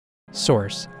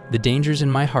Source: The Dangers in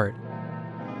My Heart.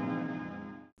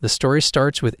 The story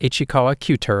starts with Ichikawa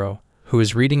Kyutaro, who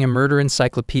is reading a murder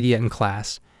encyclopedia in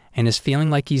class, and is feeling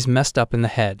like he's messed up in the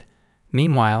head.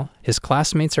 Meanwhile, his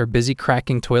classmates are busy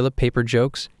cracking toilet paper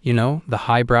jokes, the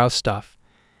highbrow stuff.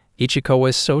 Ichikawa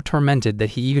is so tormented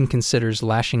that he even considers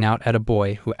lashing out at a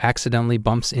boy who accidentally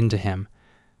bumps into him.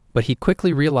 But he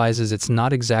quickly realizes it's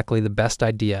not exactly the best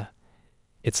idea.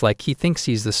 It's like he thinks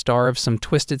he's the star of some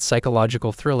twisted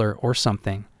psychological thriller or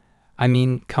something. I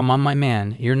mean, come on my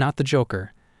man, you're not the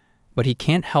Joker. But he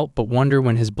can't help but wonder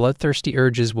when his bloodthirsty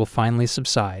urges will finally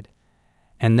subside.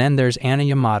 And then there's Anna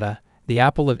Yamada, the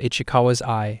apple of Ichikawa's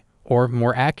eye, or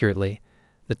more accurately,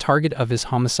 the target of his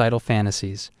homicidal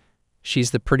fantasies.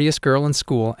 She's the prettiest girl in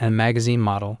school and magazine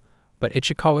model, but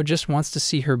Ichikawa just wants to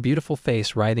see her beautiful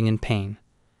face writhing in pain.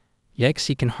 Yikes,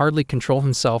 he can hardly control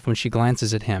himself when she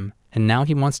glances at him, and now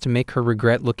he wants to make her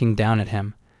regret looking down at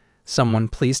him. Someone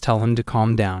please tell him to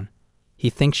calm down. He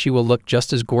thinks she will look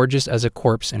just as gorgeous as a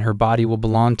corpse and her body will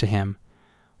belong to him.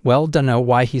 Well, dunno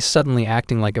why he's suddenly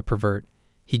acting like a pervert.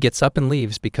 He gets up and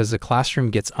leaves because the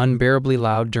classroom gets unbearably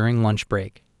loud during lunch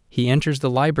break. He enters the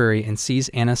library and sees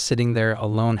Anna sitting there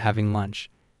alone having lunch.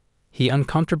 He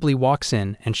uncomfortably walks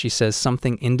in and she says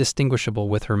something indistinguishable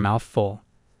with her mouth full.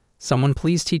 Someone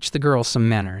please teach the girl some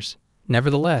manners.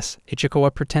 Nevertheless,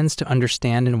 Ichikawa pretends to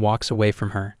understand and walks away from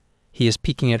her. He is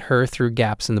peeking at her through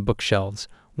gaps in the bookshelves,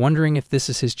 wondering if this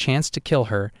is his chance to kill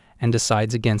her, and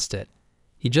decides against it.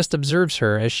 He just observes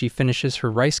her as she finishes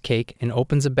her rice cake and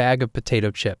opens a bag of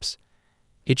potato chips.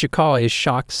 Ichikawa is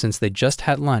shocked since they just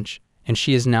had lunch, and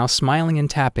she is now smiling and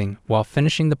tapping while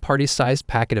finishing the party-sized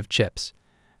packet of chips.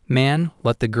 Man,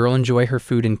 let the girl enjoy her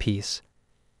food in peace.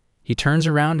 He turns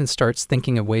around and starts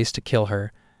thinking of ways to kill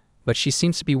her, but she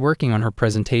seems to be working on her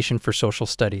presentation for social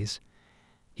studies.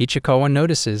 Ichikawa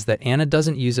notices that Anna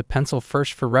doesn't use a pencil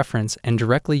first for reference and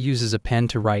directly uses a pen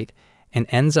to write, and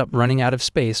ends up running out of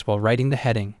space while writing the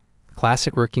heading.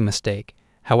 Classic rookie mistake.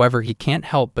 However, he can't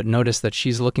help but notice that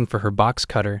she's looking for her box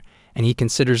cutter, and he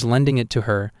considers lending it to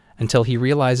her, until he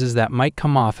realizes that might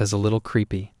come off as a little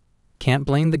creepy. Can't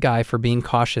blame the guy for being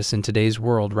cautious in today's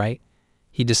world, right?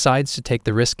 He decides to take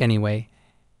the risk anyway,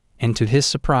 and to his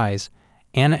surprise,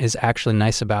 Anna is actually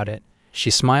nice about it.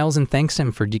 She smiles and thanks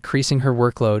him for decreasing her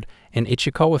workload, and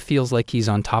Ichikawa feels like he's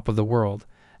on top of the world,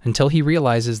 until he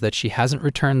realizes that she hasn't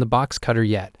returned the box cutter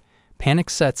yet. Panic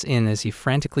sets in as he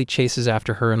frantically chases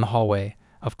after her in the hallway.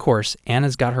 Of course,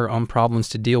 Anna's got her own problems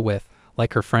to deal with,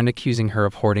 like her friend accusing her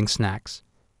of hoarding snacks.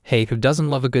 Hey, who doesn't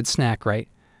love a good snack, right?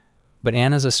 But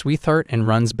Anna's a sweetheart and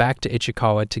runs back to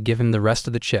Ichikawa to give him the rest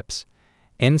of the chips.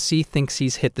 MC thinks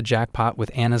he's hit the jackpot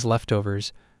with Anna's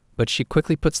leftovers, but she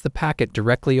quickly puts the packet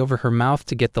directly over her mouth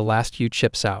to get the last few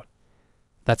chips out.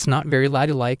 That's not very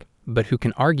ladylike, but who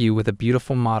can argue with a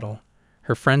beautiful model?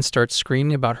 Her friend starts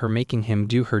screaming about her making him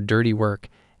do her dirty work,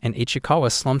 and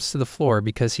Ichikawa slumps to the floor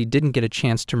because he didn't get a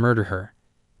chance to murder her.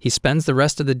 He spends the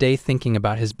rest of the day thinking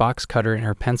about his box cutter in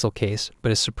her pencil case,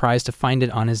 but is surprised to find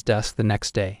it on his desk the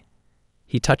next day.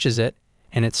 He touches it,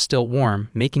 and it's still warm,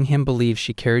 making him believe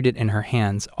she carried it in her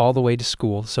hands all the way to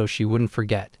school so she wouldn't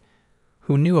forget.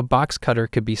 Who knew a box cutter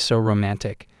could be so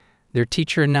romantic? Their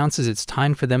teacher announces it's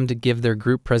time for them to give their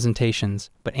group presentations,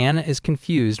 but Anna is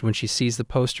confused when she sees the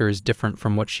poster is different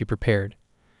from what she prepared.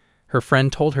 Her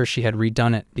friend told her she had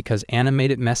redone it because Anna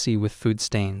made it messy with food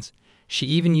stains. She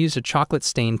even used a chocolate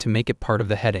stain to make it part of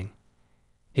the heading.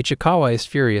 Ichikawa is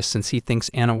furious since he thinks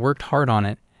Anna worked hard on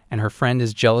it, and her friend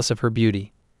is jealous of her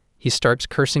beauty. He starts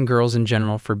cursing girls in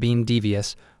general for being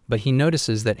devious, but he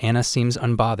notices that Anna seems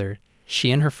unbothered.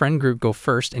 She and her friend group go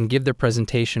first and give their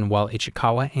presentation while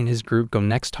Ichikawa and his group go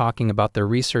next talking about their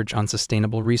research on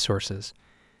sustainable resources.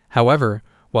 However,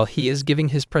 while he is giving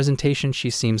his presentation, she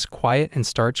seems quiet and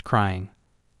starts crying.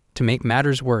 To make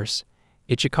matters worse,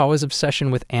 Ichikawa's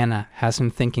obsession with Anna has him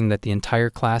thinking that the entire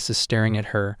class is staring at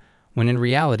her, when in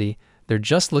reality, they're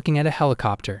just looking at a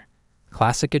helicopter.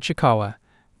 Classic Ichikawa,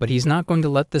 but he's not going to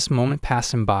let this moment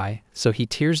pass him by, so he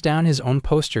tears down his own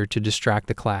poster to distract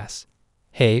the class.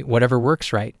 Hey, whatever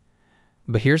works, right?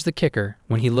 But here's the kicker.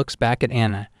 When he looks back at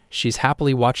Anna, she's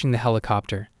happily watching the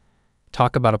helicopter.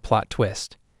 Talk about a plot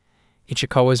twist.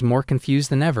 Ichikawa is more confused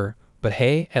than ever, but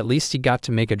hey, at least he got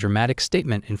to make a dramatic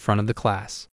statement in front of the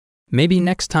class. Maybe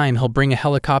next time he'll bring a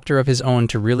helicopter of his own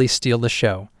to really steal the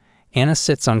show. Anna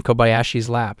sits on Kobayashi's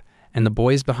lap, and the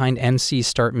boys behind MC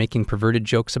start making perverted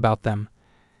jokes about them.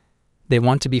 They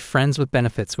want to be friends with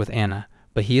benefits with Anna,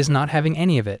 but he is not having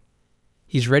any of it.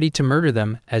 He's ready to murder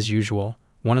them, as usual.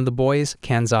 One of the boys,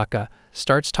 Kanzaka,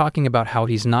 starts talking about how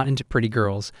he's not into pretty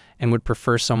girls and would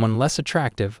prefer someone less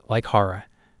attractive, like Hara.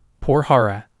 Poor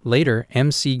Hara, Later,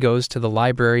 MC goes to the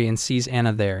library and sees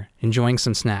Anna there, enjoying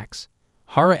some snacks.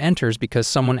 Hara enters because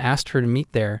someone asked her to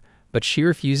meet there, but she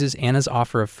refuses Anna's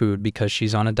offer of food because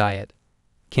she's on a diet.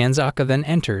 Kanzaka then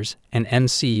enters, and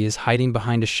MC is hiding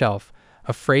behind a shelf,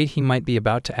 afraid he might be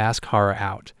about to ask Hara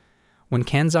out. When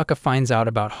Kanzaka finds out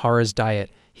about Hara's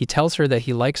diet, he tells her that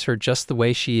he likes her just the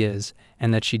way she is,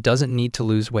 and that she doesn't need to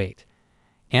lose weight.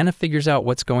 Anna figures out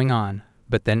what's going on,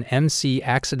 but then MC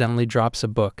accidentally drops a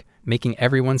book, making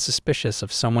everyone suspicious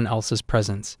of someone else's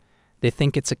presence. They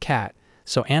think it's a cat,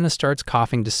 so Anna starts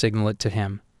coughing to signal it to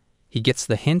him. He gets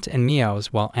the hint and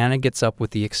meows while Anna gets up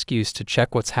with the excuse to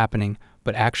check what's happening,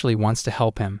 but actually wants to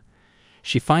help him.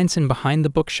 She finds him behind the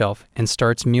bookshelf and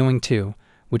starts mewing too,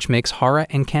 which makes Hara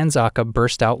and Kanzaka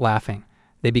burst out laughing.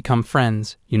 They become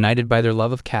friends, united by their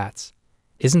love of cats.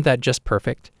 Isn't that just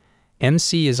perfect?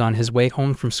 MC is on his way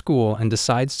home from school and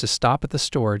decides to stop at the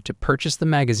store to purchase the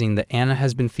magazine that Anna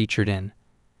has been featured in.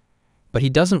 But he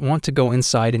doesn't want to go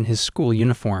inside in his school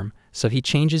uniform, so he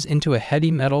changes into a heavy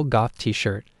metal goth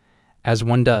t-shirt. As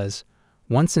one does.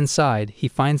 Once inside, he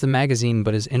finds the magazine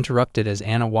but is interrupted as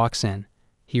Anna walks in.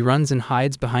 He runs and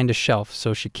hides behind a shelf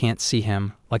so she can't see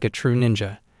him, like a true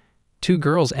ninja. Two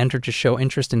girls enter to show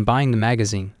interest in buying the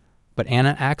magazine, but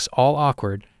Anna acts all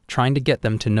awkward, trying to get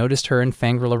them to notice her and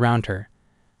fangirl around her.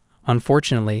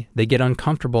 Unfortunately, they get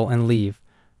uncomfortable and leave.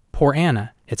 Poor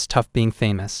Anna, it's tough being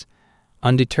famous.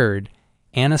 Undeterred,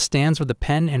 Anna stands with a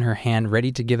pen in her hand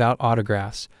ready to give out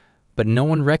autographs, but no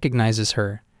one recognizes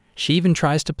her. She even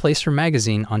tries to place her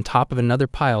magazine on top of another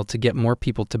pile to get more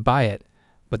people to buy it,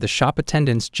 but the shop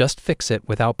attendants just fix it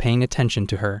without paying attention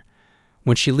to her.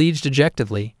 When she leaves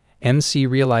dejectedly, MC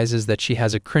realizes that she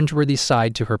has a cringeworthy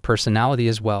side to her personality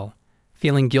as well.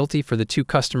 Feeling guilty for the two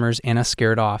customers Anna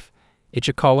scared off,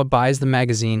 Ichikawa buys the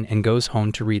magazine and goes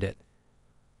home to read it.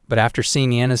 But after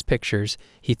seeing Anna's pictures,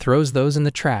 he throws those in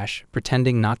the trash,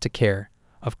 pretending not to care.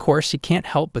 Of course, he can't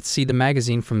help but see the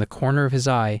magazine from the corner of his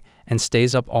eye and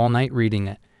stays up all night reading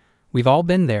it. We've all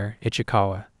been there,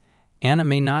 Ichikawa. Anna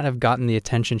may not have gotten the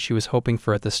attention she was hoping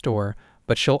for at the store,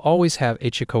 but she'll always have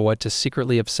Ichikawa to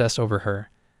secretly obsess over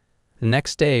her. The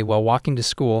next day, while walking to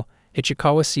school,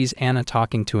 Ichikawa sees Anna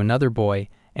talking to another boy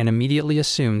and immediately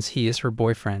assumes he is her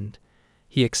boyfriend.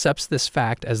 He accepts this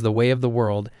fact as the way of the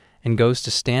world and goes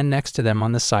to stand next to them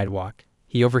on the sidewalk.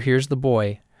 He overhears the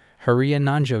boy, Haruya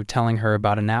Nanjo, telling her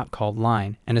about an app called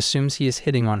Line and assumes he is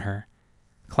hitting on her.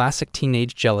 Classic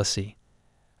teenage jealousy.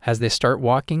 As they start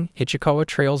walking, Ichikawa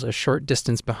trails a short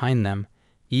distance behind them,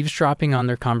 eavesdropping on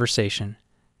their conversation.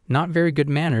 Not very good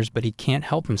manners, but he can't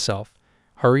help himself.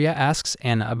 Haruya asks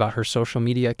Anna about her social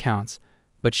media accounts,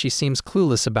 but she seems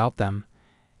clueless about them.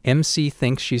 MC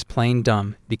thinks she's playing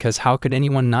dumb because how could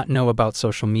anyone not know about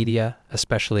social media,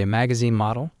 especially a magazine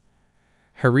model?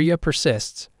 Haruya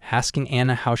persists, asking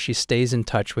Anna how she stays in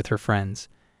touch with her friends.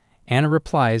 Anna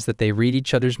replies that they read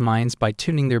each other's minds by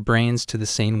tuning their brains to the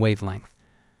same wavelength.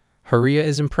 Haruya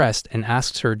is impressed and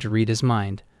asks her to read his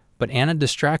mind, but Anna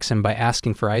distracts him by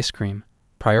asking for ice cream.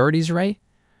 Priorities right?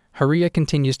 Haruya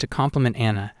continues to compliment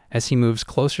Anna as he moves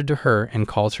closer to her and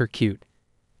calls her cute.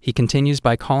 He continues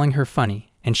by calling her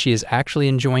funny, and she is actually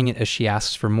enjoying it as she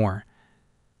asks for more.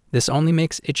 This only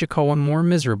makes Ichikawa more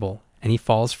miserable, and he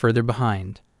falls further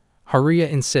behind. Haruya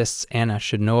insists Anna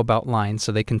should know about Line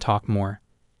so they can talk more.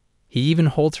 He even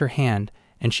holds her hand,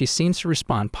 and she seems to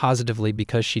respond positively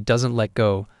because she doesn't let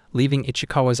go, leaving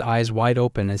Ichikawa's eyes wide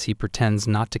open as he pretends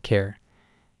not to care.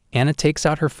 Anna takes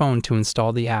out her phone to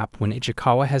install the app when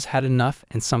Ichikawa has had enough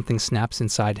and something snaps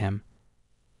inside him.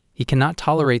 He cannot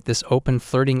tolerate this open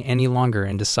flirting any longer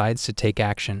and decides to take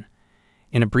action.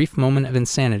 In a brief moment of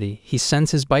insanity, he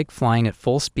sends his bike flying at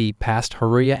full speed past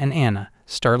Haruya and Anna,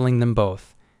 startling them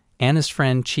both. Anna's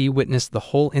friend Chi witnessed the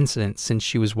whole incident since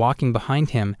she was walking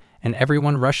behind him, and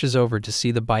everyone rushes over to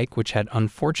see the bike, which had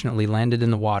unfortunately landed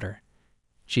in the water.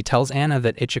 She tells Anna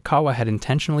that Ichikawa had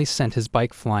intentionally sent his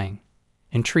bike flying.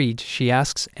 Intrigued, she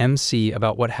asks MC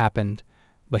about what happened,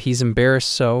 but he's embarrassed,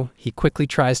 so he quickly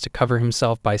tries to cover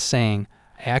himself by saying,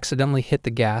 "I accidentally hit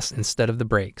the gas instead of the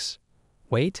brakes."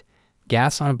 Wait?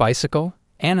 Gas on a bicycle?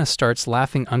 Anna starts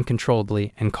laughing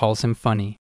uncontrollably and calls him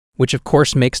funny, which of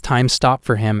course makes time stop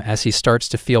for him as he starts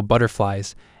to feel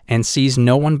butterflies and sees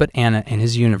no one but Anna in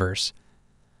his universe.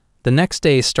 The next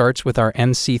day starts with our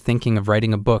MC thinking of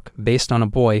writing a book based on a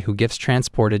boy who gets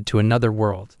transported to another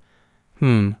world.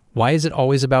 Why is it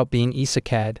always about being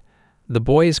isekai? The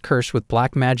boy is cursed with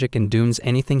black magic and dooms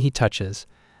anything he touches.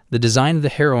 The design of the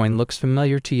heroine looks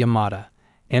familiar to Yamada.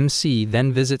 MC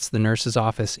then visits the nurse's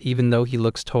office even though he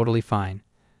looks totally fine.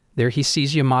 There he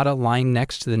sees Yamada lying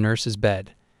next to the nurse's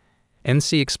bed.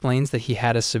 MC explains that he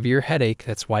had a severe headache,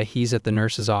 that's why he's at the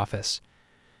nurse's office.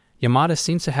 Yamada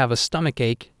seems to have a stomach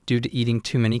ache due to eating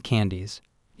too many candies.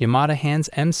 Yamada hands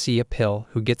MC a pill,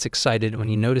 who gets excited when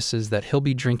he notices that he'll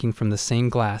be drinking from the same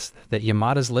glass that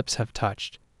Yamada's lips have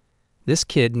touched. This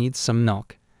kid needs some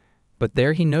milk. But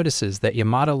there he notices that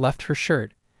Yamada left her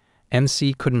shirt.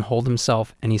 MC couldn't hold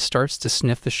himself, and he starts to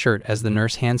sniff the shirt as the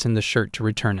nurse hands him the shirt to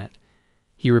return it.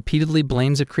 He repeatedly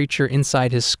blames a creature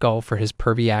inside his skull for his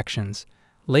pervy actions.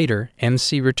 Later,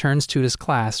 MC returns to his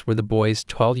class where the boys,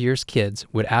 12 years kids,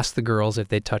 would ask the girls if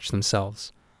they touched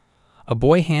themselves. A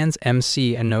boy hands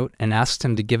MC a note and asks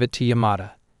him to give it to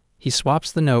Yamada. He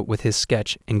swaps the note with his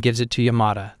sketch and gives it to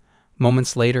Yamada.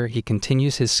 Moments later, he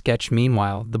continues his sketch.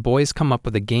 Meanwhile, the boys come up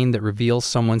with a game that reveals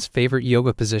someone's favorite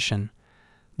yoga position.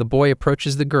 The boy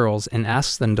approaches the girls and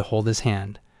asks them to hold his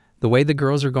hand. The way the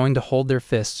girls are going to hold their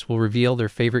fists will reveal their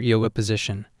favorite yoga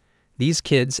position. These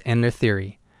kids and their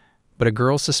theory. But a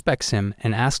girl suspects him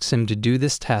and asks him to do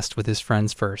this test with his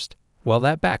friends first. Well,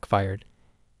 that backfired.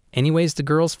 Anyways, the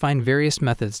girls find various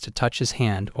methods to touch his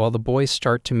hand while the boys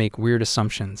start to make weird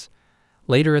assumptions.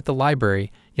 Later at the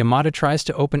library, Yamada tries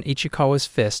to open Ichikawa's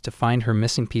fist to find her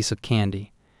missing piece of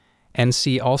candy.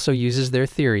 MC also uses their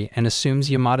theory and assumes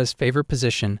Yamada's favorite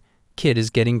position. Kid is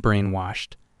getting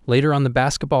brainwashed. Later on the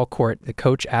basketball court, the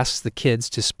coach asks the kids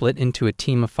to split into a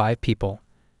team of 5 people.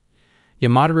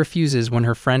 Yamada refuses when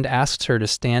her friend asks her to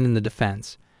stand in the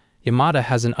defense. Yamada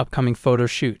has an upcoming photo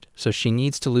shoot, so she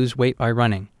needs to lose weight by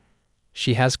running.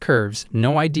 She has curves,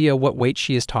 no idea what weight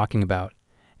she is talking about.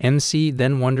 MC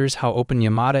then wonders how open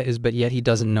Yamada is, but yet he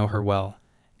doesn't know her well.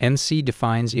 MC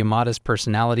defines Yamada's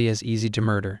personality as easy to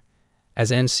murder.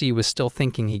 As MC was still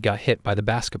thinking, he got hit by the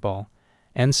basketball.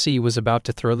 MC was about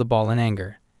to throw the ball in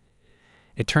anger.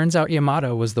 It turns out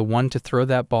Yamada was the one to throw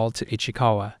that ball to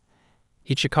Ichikawa.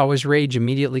 Ichikawa's rage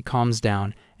immediately calms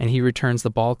down, and he returns the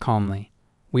ball calmly.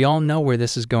 We all know where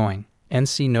this is going.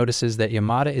 MC notices that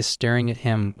Yamada is staring at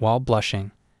him while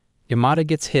blushing. Yamada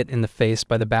gets hit in the face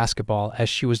by the basketball as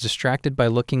she was distracted by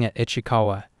looking at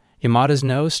Ichikawa. Yamada's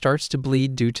nose starts to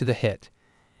bleed due to the hit.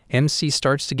 MC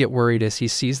starts to get worried as he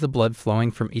sees the blood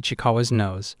flowing from Ichikawa's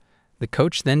nose. The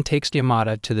coach then takes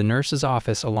Yamada to the nurse's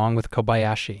office along with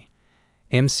Kobayashi.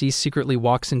 MC secretly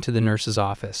walks into the nurse's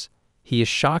office. He is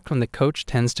shocked when the coach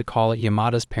tends to call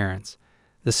Yamada's parents.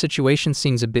 The situation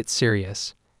seems a bit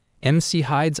serious. MC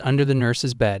hides under the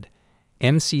nurse's bed.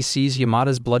 MC sees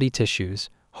Yamada's bloody tissues.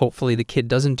 Hopefully the kid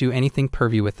doesn't do anything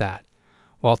pervy with that.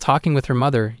 While talking with her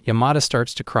mother, Yamada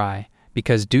starts to cry,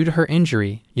 because due to her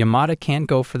injury, Yamada can't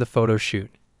go for the photo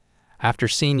shoot. After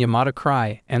seeing Yamada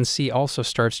cry, MC also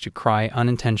starts to cry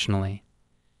unintentionally.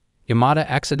 Yamada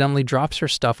accidentally drops her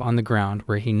stuff on the ground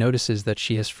where he notices that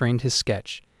she has framed his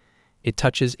sketch. It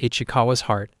touches Ichikawa's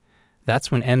heart. That's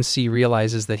when MC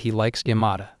realizes that he likes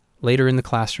Yamada. Later in the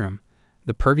classroom,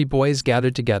 the pervy boys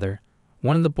gather together.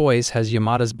 One of the boys has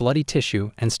Yamada's bloody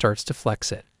tissue and starts to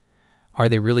flex it. Are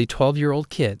they really 12-year-old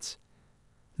kids?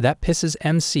 That pisses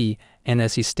MC, and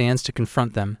as he stands to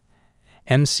confront them,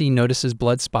 MC notices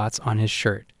blood spots on his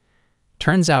shirt.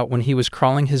 Turns out when he was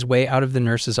crawling his way out of the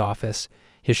nurse's office,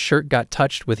 his shirt got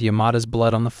touched with Yamada's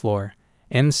blood on the floor.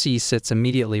 MC sits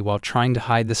immediately while trying to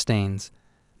hide the stains.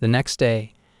 The next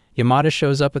day, Yamada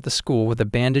shows up at the school with a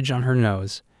bandage on her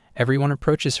nose. Everyone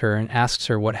approaches her and asks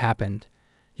her what happened.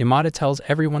 Yamada tells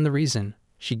everyone the reason.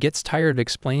 She gets tired of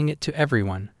explaining it to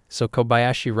everyone, so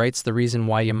Kobayashi writes the reason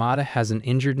why Yamada has an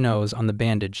injured nose on the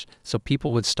bandage so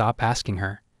people would stop asking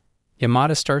her.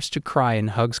 Yamada starts to cry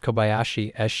and hugs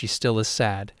Kobayashi as she still is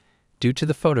sad, due to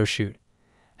the photo shoot.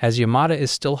 As Yamada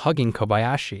is still hugging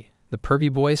Kobayashi, the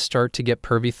pervy boys start to get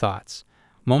pervy thoughts.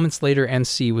 Moments later,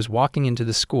 MC was walking into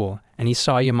the school, and he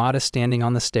saw Yamada standing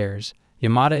on the stairs.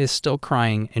 Yamada is still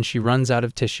crying, and she runs out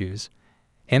of tissues.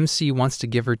 MC wants to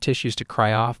give her tissues to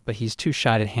cry off, but he's too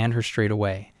shy to hand her straight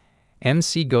away.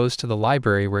 MC goes to the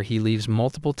library where he leaves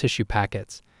multiple tissue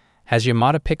packets. As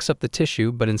Yamada picks up the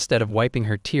tissue, but instead of wiping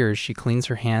her tears, she cleans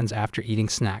her hands after eating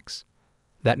snacks.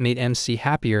 That made MC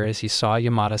happier as he saw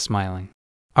Yamada smiling.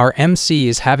 Our MC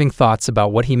is having thoughts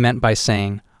about what he meant by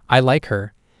saying, "I like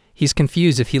her." He's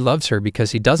confused if he loves her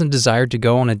because he doesn't desire to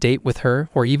go on a date with her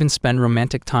or even spend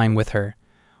romantic time with her.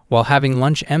 While having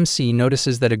lunch, MC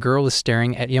notices that a girl is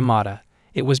staring at Yamada.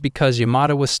 It was because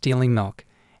Yamada was stealing milk.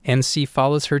 MC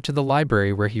follows her to the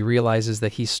library where he realizes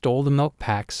that he stole the milk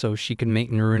pack so she could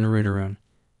make Narunarunarun.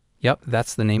 Yup,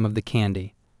 that's the name of the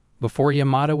candy. Before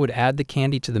Yamada would add the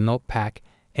candy to the milk pack,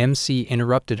 MC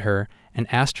interrupted her and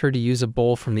asked her to use a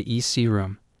bowl from the EC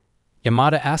room.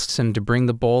 Yamada asks him to bring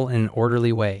the bowl in an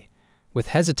orderly way. With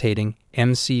hesitating,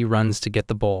 MC runs to get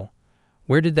the bowl.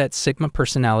 Where did that Sigma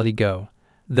personality go?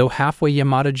 Though halfway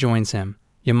Yamada joins him,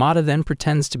 Yamada then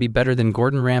pretends to be better than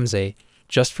Gordon Ramsay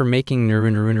just for making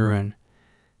nurun.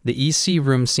 The EC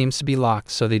room seems to be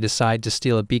locked, so they decide to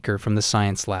steal a beaker from the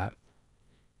science lab.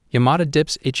 Yamada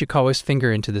dips Ichikawa's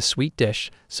finger into the sweet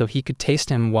dish so he could taste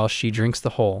him while she drinks the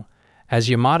whole. As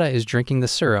Yamada is drinking the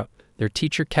syrup, their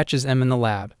teacher catches them in the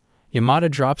lab. Yamada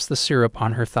drops the syrup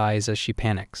on her thighs as she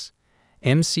panics.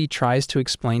 MC tries to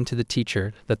explain to the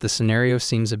teacher that the scenario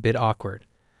seems a bit awkward.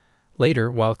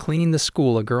 Later, while cleaning the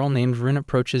school, a girl named Rin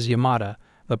approaches Yamada,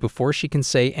 but before she can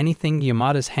say anything,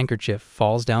 Yamada's handkerchief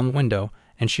falls down the window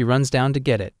and she runs down to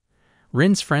get it.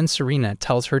 Rin's friend Serena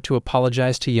tells her to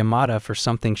apologize to Yamada for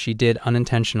something she did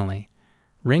unintentionally.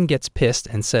 Rin gets pissed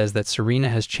and says that Serena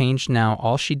has changed now.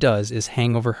 All she does is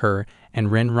hang over her,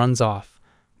 and Rin runs off.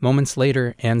 Moments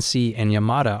later, MC and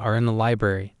Yamada are in the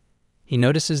library. He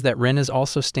notices that Rin is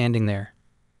also standing there.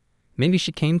 Maybe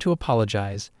she came to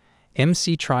apologize.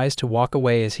 MC tries to walk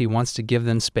away as he wants to give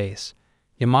them space.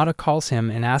 Yamada calls him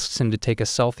and asks him to take a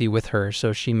selfie with her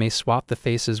so she may swap the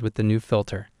faces with the new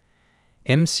filter.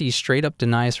 MC straight up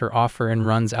denies her offer and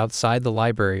runs outside the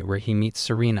library where he meets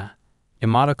Serena.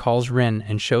 Yamada calls Rin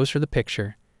and shows her the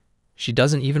picture. She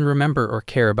doesn't even remember or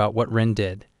care about what Rin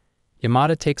did.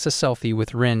 Yamada takes a selfie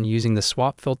with Rin using the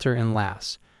swap filter and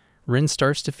laughs. Rin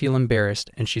starts to feel embarrassed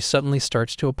and she suddenly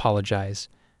starts to apologize.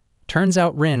 Turns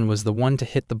out Rin was the one to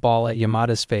hit the ball at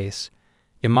Yamada's face.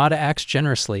 Yamada acts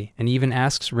generously and even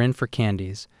asks Rin for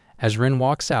candies. As Rin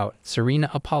walks out, Serena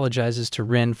apologizes to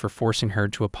Rin for forcing her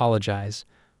to apologize.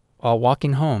 While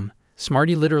walking home,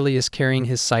 Smarty literally is carrying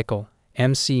his cycle.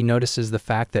 MC notices the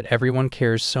fact that everyone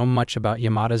cares so much about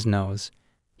Yamada's nose.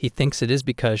 He thinks it is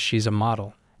because she's a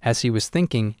model. As he was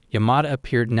thinking, Yamada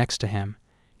appeared next to him.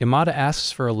 Yamada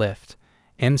asks for a lift.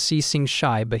 MC seems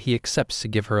shy, but he accepts to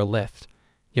give her a lift.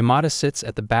 Yamada sits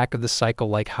at the back of the cycle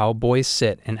like how boys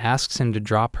sit and asks him to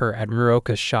drop her at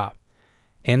Muroka's shop.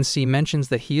 MC mentions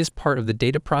that he is part of the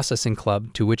data processing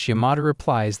club, to which Yamada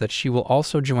replies that she will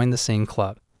also join the same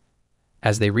club.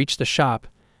 As they reach the shop,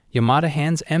 Yamada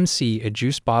hands MC a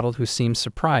juice bottle, who seems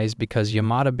surprised because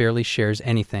Yamada barely shares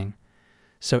anything.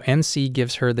 So MC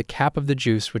gives her the cap of the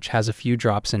juice, which has a few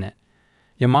drops in it.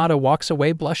 Yamada walks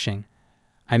away blushing.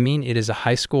 I mean, it is a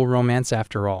high school romance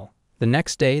after all. The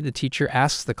next day, the teacher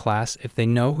asks the class if they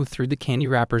know who threw the candy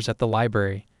wrappers at the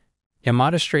library.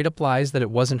 Yamada straight up lies that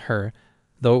it wasn't her,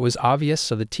 though it was obvious,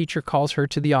 so the teacher calls her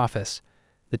to the office.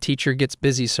 The teacher gets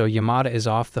busy, so Yamada is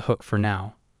off the hook for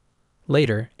now.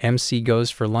 Later, MC goes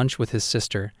for lunch with his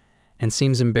sister and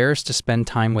seems embarrassed to spend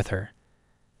time with her.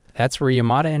 That's where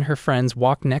Yamada and her friends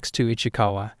walk next to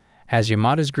Ichikawa. As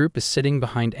Yamada's group is sitting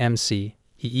behind MC,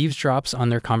 he eavesdrops on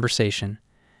their conversation.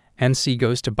 MC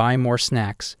goes to buy more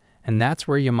snacks, and that's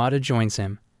where Yamada joins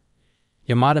him.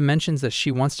 Yamada mentions that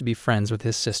she wants to be friends with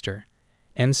his sister.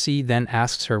 MC then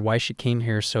asks her why she came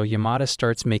here, so Yamada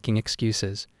starts making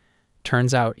excuses.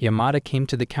 Turns out Yamada came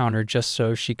to the counter just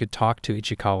so she could talk to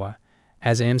Ichikawa.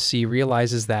 As MC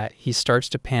realizes that, he starts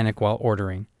to panic while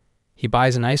ordering. He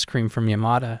buys an ice cream from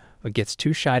Yamada, but gets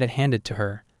too shy to hand it to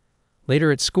her.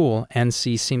 Later at school,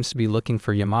 MC seems to be looking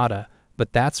for Yamada,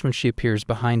 but that's when she appears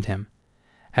behind him.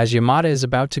 As Yamada is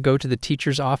about to go to the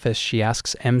teacher's office, she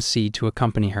asks MC to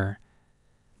accompany her.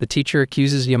 The teacher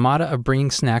accuses Yamada of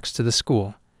bringing snacks to the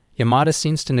school. Yamada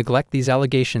seems to neglect these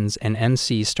allegations, and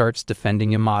MC starts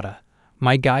defending Yamada.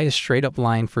 My guy is straight up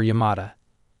lying for Yamada.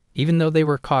 Even though they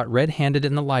were caught red-handed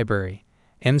in the library,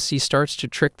 MC starts to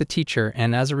trick the teacher,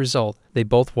 and as a result, they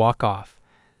both walk off.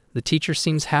 The teacher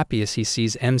seems happy as he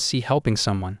sees MC helping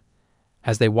someone.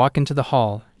 As they walk into the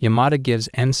hall, Yamada gives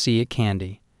MC a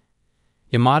candy.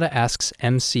 Yamada asks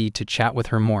MC to chat with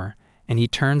her more, and he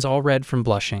turns all red from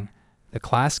blushing. The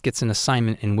class gets an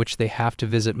assignment in which they have to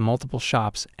visit multiple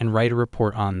shops and write a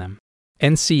report on them.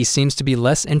 NC seems to be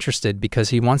less interested because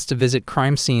he wants to visit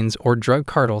crime scenes or drug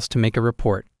cartels to make a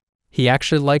report. He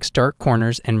actually likes dark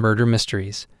corners and murder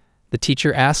mysteries. The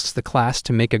teacher asks the class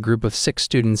to make a group of 6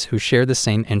 students who share the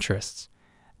same interests.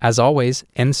 As always,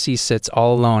 MC sits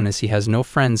all alone as he has no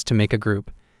friends to make a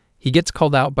group. He gets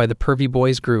called out by the pervy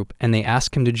boys group and they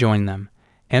ask him to join them.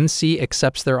 MC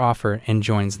accepts their offer and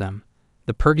joins them.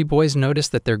 The pervy boys notice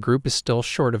that their group is still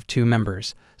short of 2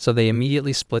 members, so they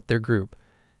immediately split their group.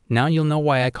 Now you'll know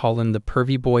why I call them the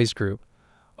pervy boys group.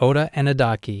 Oda and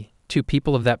Adaki, 2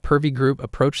 people of that pervy group,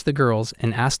 approach the girls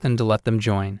and ask them to let them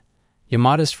join.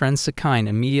 Yamada's friend Sakine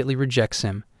immediately rejects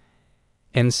him.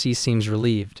 MC seems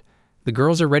relieved. The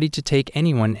girls are ready to take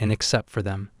anyone and accept for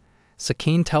them.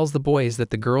 Sakine tells the boys that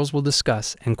the girls will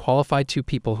discuss and qualify 2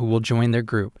 people who will join their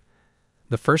group.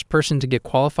 The first person to get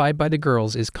qualified by the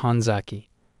girls is Kanzaki.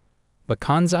 But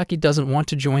Kanzaki doesn't want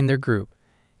to join their group.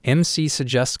 MC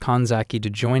suggests Kanzaki to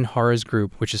join Hara's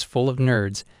group, which is full of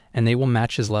nerds, and they will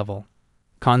match his level.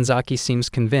 Kanzaki seems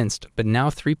convinced, but now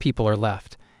 3 people are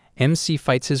left. MC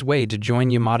fights his way to join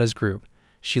Yamada's group.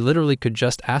 She literally could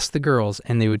just ask the girls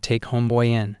and they would take homeboy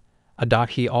in.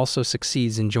 Adachi also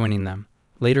succeeds in joining them.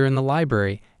 Later in the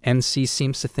library, MC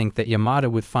seems to think that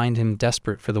Yamada would find him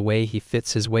desperate for the way he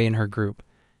fits his way in her group.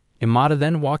 Yamada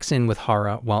then walks in with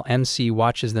Hara while MC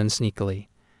watches them sneakily.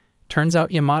 Turns out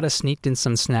Yamada sneaked in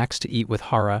some snacks to eat with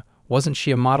Hara. Wasn't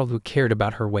she a model who cared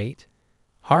about her weight?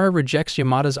 Hara rejects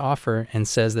Yamada's offer and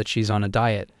says that she's on a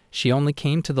diet. She only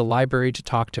came to the library to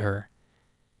talk to her.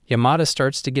 Yamada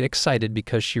starts to get excited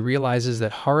because she realizes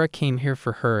that Hara came here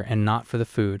for her and not for the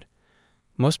food.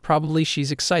 Most probably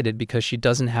she's excited because she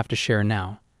doesn't have to share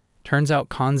now. Turns out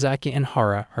Kanzaki and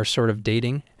Hara are sort of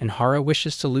dating, and Hara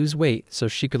wishes to lose weight so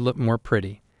she could look more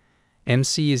pretty.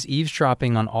 MC is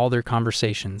eavesdropping on all their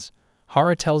conversations.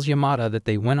 Hara tells Yamada that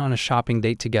they went on a shopping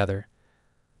date together.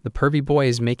 The pervy boy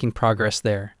is making progress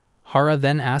there. Hara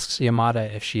then asks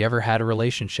Yamada if she ever had a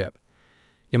relationship.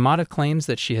 Yamada claims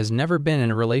that she has never been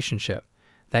in a relationship.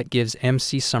 That gives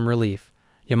MC some relief.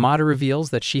 Yamada reveals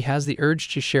that she has the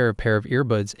urge to share a pair of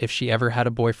earbuds if she ever had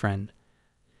a boyfriend.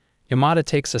 Yamada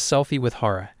takes a selfie with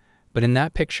Hara, but in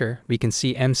that picture, we can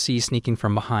see MC sneaking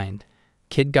from behind.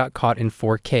 Kid got caught in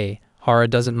 4K. Hara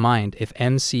doesn't mind if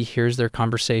MC hears their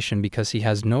conversation because he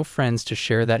has no friends to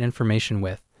share that information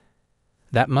with.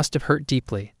 That must have hurt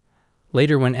deeply.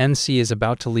 Later, when MC is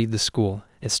about to leave the school,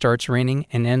 it starts raining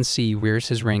and MC wears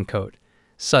his raincoat.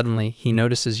 Suddenly, he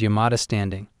notices Yamada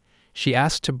standing. She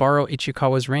asks to borrow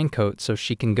Ichikawa's raincoat so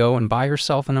she can go and buy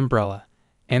herself an umbrella.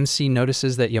 MC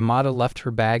notices that Yamada left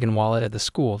her bag and wallet at the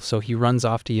school, so he runs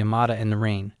off to Yamada in the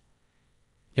rain.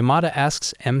 Yamada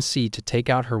asks MC to take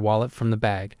out her wallet from the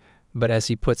bag, but as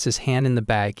he puts his hand in the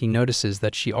bag, he notices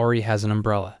that she already has an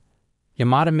umbrella.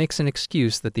 Yamada makes an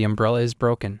excuse that the umbrella is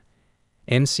broken.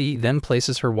 MC then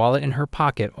places her wallet in her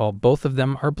pocket while both of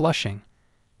them are blushing.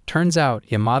 Turns out,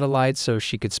 Yamada lied so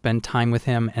she could spend time with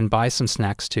him and buy some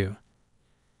snacks too.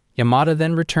 Yamada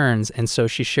then returns and so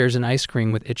she shares an ice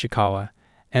cream with Ichikawa.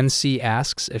 MC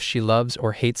asks if she loves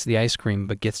or hates the ice cream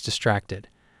but gets distracted.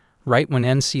 Right when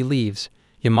MC leaves,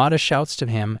 Yamada shouts to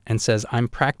him and says, "I'm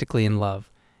practically in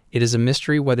love." It is a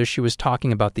mystery whether she was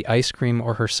talking about the ice cream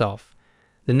or herself.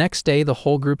 The next day, the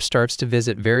whole group starts to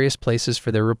visit various places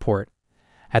for their report.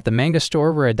 At the manga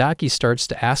store where Adachi starts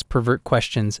to ask pervert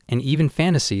questions and even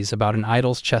fantasies about an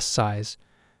idol's chest size.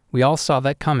 We all saw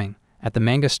that coming. At the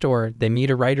manga store, they meet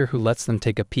a writer who lets them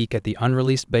take a peek at the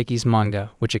unreleased Beiki's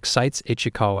manga, which excites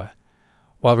Ichikawa.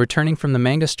 While returning from the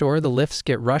manga store, the lifts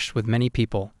get rushed with many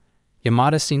people.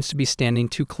 Yamada seems to be standing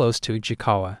too close to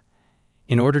Ichikawa.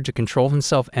 In order to control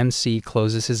himself, MC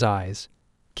closes his eyes.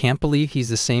 Can't believe he's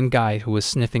the same guy who was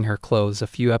sniffing her clothes a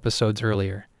few episodes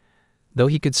earlier. Though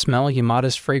he could smell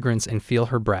Yamada's fragrance and feel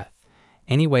her breath.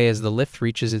 Anyway, as the lift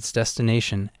reaches its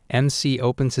destination, MC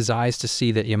opens his eyes to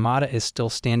see that Yamada is still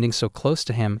standing so close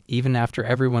to him even after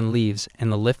everyone leaves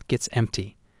and the lift gets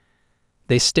empty.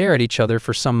 They stare at each other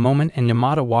for some moment and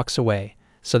Yamada walks away,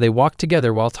 so they walk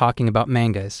together while talking about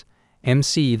mangas.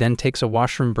 MC then takes a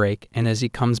washroom break, and as he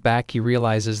comes back he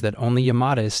realizes that only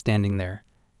Yamada is standing there.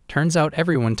 Turns out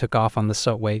everyone took off on the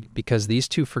subway because these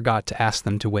two forgot to ask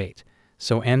them to wait.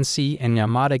 So MC and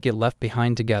Yamada get left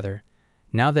behind together.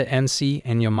 Now that MC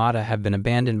and Yamada have been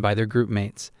abandoned by their group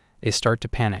mates, they start to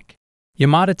panic.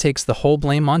 Yamada takes the whole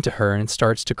blame onto her and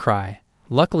starts to cry.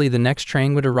 Luckily, the next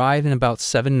train would arrive in about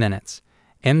 7 minutes.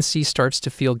 MC starts to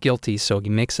feel guilty, so he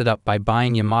makes it up by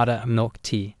buying Yamada a milk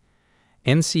tea.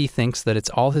 MC thinks that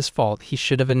it's all his fault. He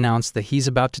should have announced that he's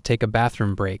about to take a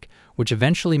bathroom break, which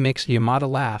eventually makes Yamada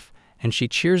laugh, and she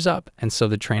cheers up, and so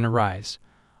the train arrives.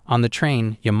 On the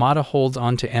train, Yamada holds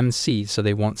on to MC so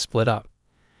they won't split up.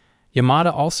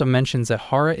 Yamada also mentions that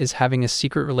Hara is having a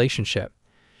secret relationship.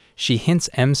 She hints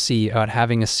MC about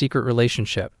having a secret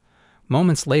relationship.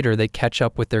 Moments later, they catch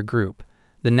up with their group.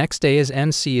 The next day, as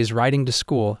MC is riding to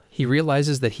school, he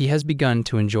realizes that he has begun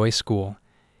to enjoy school.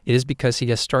 It is because he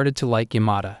has started to like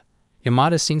Yamada.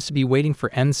 Yamada seems to be waiting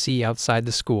for MC outside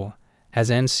the school. As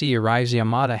MC arrives,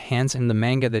 Yamada hands him the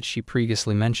manga that she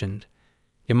previously mentioned.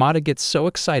 Yamada gets so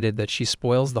excited that she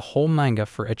spoils the whole manga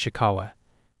for Ichikawa.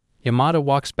 Yamada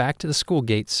walks back to the school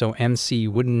gate so MC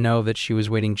wouldn't know that she was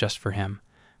waiting just for him.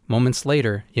 Moments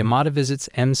later, Yamada visits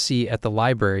MC at the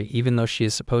library even though she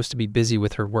is supposed to be busy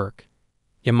with her work.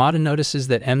 Yamada notices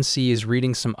that MC is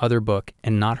reading some other book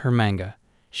and not her manga.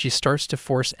 She starts to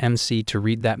force MC to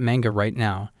read that manga right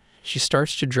now. She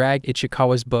starts to drag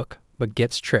Ichikawa's book, but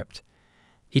gets tripped.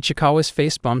 Ichikawa's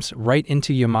face bumps right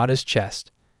into Yamada's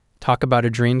chest. Talk about a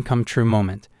dream come true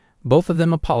moment. Both of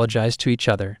them apologize to each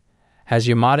other. As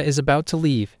Yamada is about to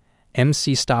leave,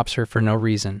 MC stops her for no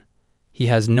reason. He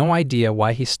has no idea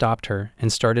why he stopped her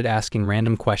and started asking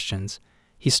random questions.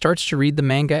 He starts to read the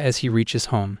manga as he reaches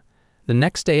home. The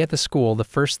next day at the school, the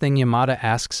first thing Yamada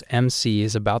asks MC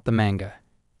is about the manga.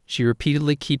 She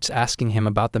repeatedly keeps asking him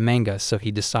about the manga, so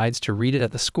he decides to read it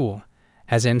at the school.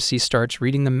 As MC starts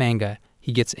reading the manga,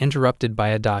 he gets interrupted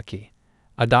by Adaki.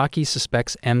 Adaki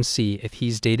suspects MC if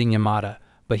he's dating Yamada,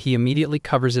 but he immediately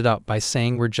covers it up by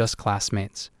saying we're just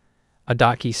classmates.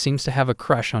 Adaki seems to have a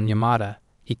crush on Yamada.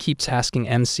 He keeps asking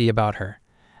MC about her.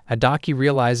 Adaki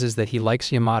realizes that he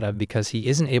likes Yamada because he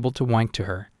isn't able to wank to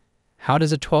her. How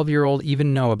does a 12-year-old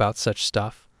even know about such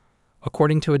stuff?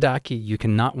 According to Adaki, you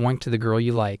cannot wank to the girl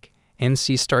you like.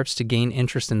 MC starts to gain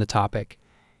interest in the topic.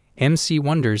 MC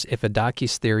wonders if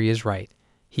Adaki's theory is right.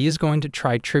 He is going to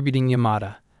try tributing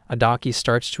Yamada. Adaki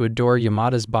starts to adore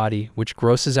Yamada's body, which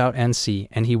grosses out MC,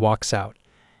 and he walks out.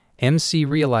 MC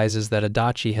realizes that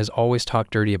Adachi has always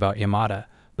talked dirty about Yamada,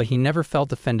 but he never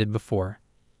felt offended before.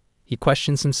 He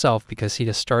questions himself because he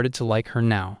has started to like her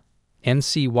now.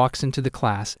 MC walks into the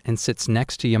class and sits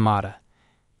next to Yamada.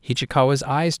 Ichikawa's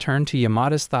eyes turn to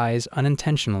Yamada's thighs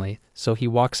unintentionally, so he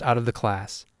walks out of the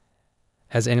class.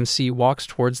 As MC walks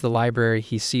towards the library,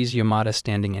 he sees Yamada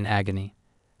standing in agony.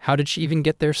 How did she even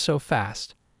get there so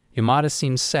fast? Yamada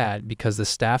seems sad because the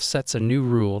staff sets a new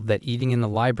rule that eating in the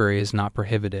library is not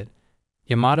prohibited.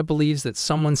 Yamada believes that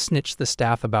someone snitched the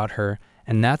staff about her,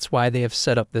 and that's why they have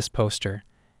set up this poster.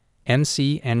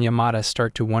 MC and Yamada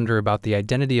start to wonder about the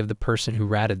identity of the person who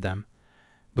ratted them.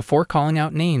 Before calling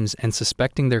out names and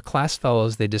suspecting their class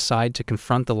fellows, they decide to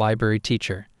confront the library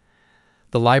teacher.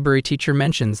 The library teacher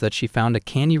mentions that she found a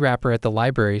candy wrapper at the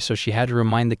library, so she had to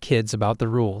remind the kids about the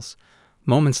rules.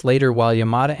 Moments later, while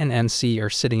Yamada and MC are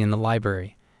sitting in the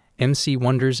library, MC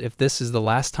wonders if this is the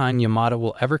last time Yamada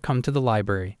will ever come to the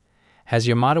library. As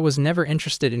Yamada was never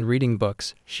interested in reading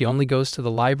books, she only goes to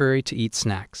the library to eat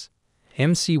snacks.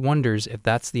 MC wonders if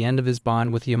that's the end of his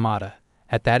bond with Yamada.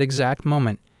 At that exact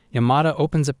moment, Yamada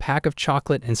opens a pack of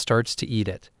chocolate and starts to eat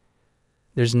it.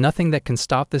 There's nothing that can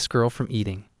stop this girl from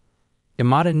eating.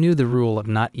 Yamada knew the rule of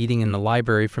not eating in the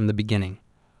library from the beginning.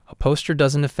 A poster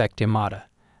doesn't affect Yamada.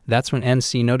 That's when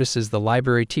MC notices the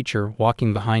library teacher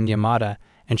walking behind Yamada,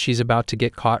 and she's about to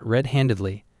get caught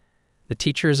red-handedly. The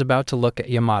teacher is about to look at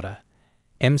Yamada.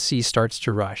 MC starts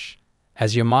to rush.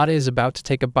 As Yamada is about to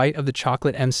take a bite of the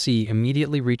chocolate, MC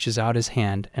immediately reaches out his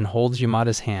hand and holds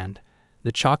Yamada's hand.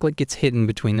 The chocolate gets hidden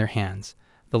between their hands.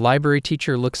 The library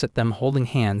teacher looks at them holding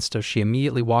hands, so she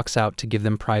immediately walks out to give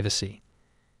them privacy.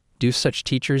 Do such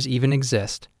teachers even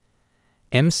exist?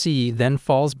 MC then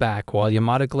falls back while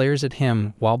Yamada glares at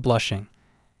him while blushing.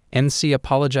 MC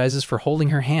apologizes for holding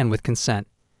her hand with consent.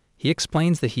 He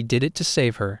explains that he did it to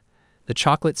save her. The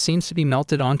chocolate seems to be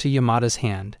melted onto Yamada's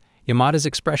hand. Yamada's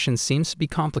expression seems to be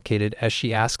complicated as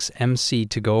she asks MC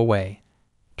to go away.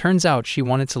 Turns out she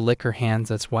wanted to lick her hands,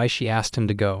 that's why she asked him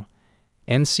to go.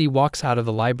 MC walks out of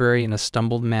the library in a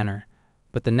stumbled manner,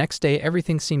 but the next day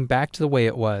everything seemed back to the way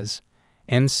it was.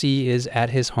 MC is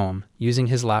at his home, using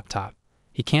his laptop.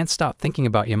 He can't stop thinking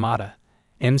about Yamada.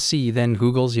 MC then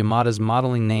Googles Yamada's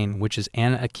modeling name, which is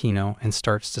Anna Aquino, and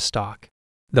starts to stalk.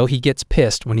 Though he gets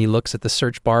pissed when he looks at the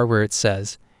search bar where it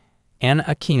says, Anna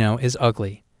Aquino is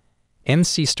ugly.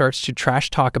 MC starts to trash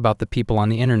talk about the people on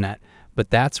the internet, but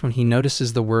that's when he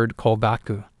notices the word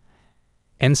kobaku.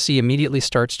 MC immediately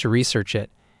starts to research it,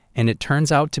 and it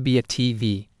turns out to be a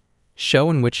TV show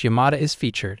in which Yamada is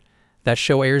featured. That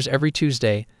show airs every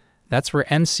Tuesday. That's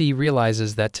where MC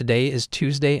realizes that today is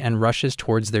Tuesday and rushes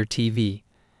towards their TV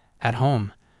at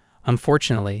home.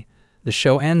 Unfortunately, the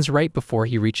show ends right before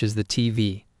he reaches the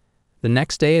TV. The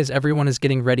next day, as everyone is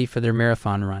getting ready for their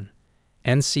marathon run,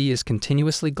 MC is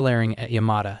continuously glaring at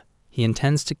Yamada. He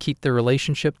intends to keep their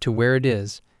relationship to where it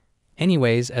is.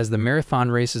 Anyways, as the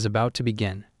marathon race is about to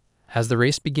begin. As the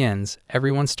race begins,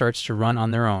 everyone starts to run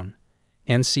on their own.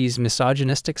 MC's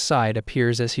misogynistic side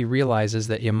appears as he realizes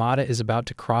that Yamada is about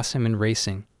to cross him in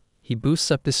racing. He boosts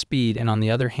up his speed, and on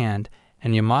the other hand,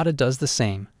 Yamada does the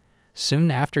same. Soon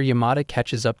after Yamada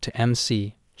catches up to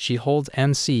MC, she holds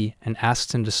MC and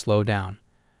asks him to slow down.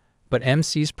 But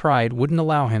MC's pride wouldn't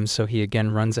allow him, so he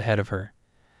again runs ahead of her.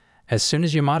 As soon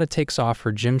as Yamada takes off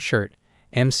her gym shirt,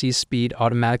 MC's speed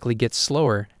automatically gets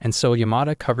slower, and so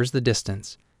Yamada covers the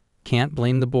distance. Can't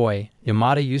blame the boy.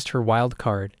 Yamada used her wild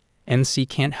card. MC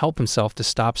can't help himself to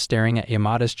stop staring at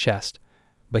Yamada's chest,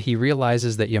 but he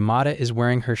realizes that Yamada is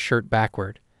wearing her shirt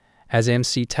backward. As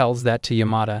MC tells that to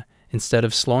Yamada, instead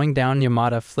of slowing down,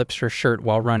 Yamada flips her shirt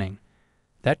while running.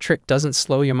 That trick doesn't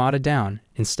slow Yamada down.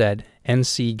 Instead,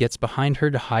 MC gets behind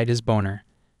her to hide his boner.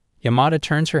 Yamada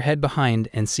turns her head behind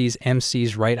and sees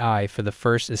MC's right eye for the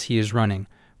first as he is running.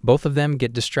 Both of them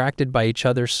get distracted by each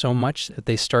other so much that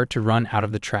they start to run out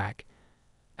of the track.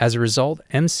 As a result,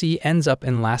 MC ends up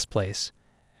in last place.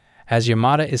 As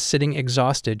Yamada is sitting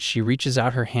exhausted, she reaches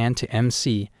out her hand to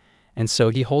MC, and so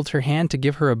he holds her hand to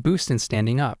give her a boost in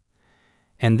standing up.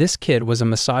 And this kid was a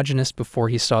misogynist before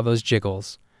he saw those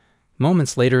jiggles.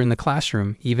 Moments later in the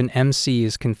classroom, even MC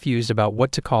is confused about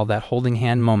what to call that holding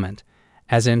hand moment.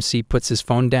 As MC puts his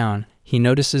phone down, he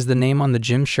notices the name on the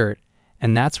gym shirt,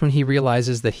 and that's when he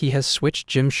realizes that he has switched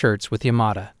gym shirts with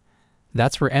Yamada.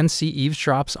 That's where MC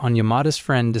eavesdrops on Yamada's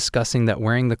friend discussing that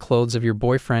wearing the clothes of your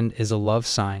boyfriend is a love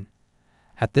sign.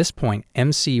 At this point,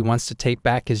 MC wants to take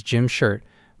back his gym shirt,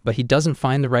 but he doesn't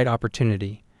find the right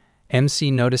opportunity.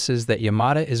 MC notices that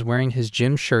Yamada is wearing his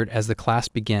gym shirt as the class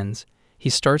begins. He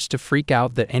starts to freak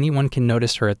out that anyone can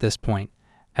notice her at this point.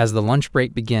 As the lunch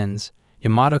break begins,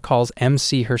 Yamada calls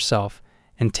MC herself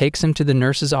and takes him to the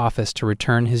nurse's office to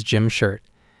return his gym shirt.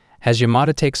 As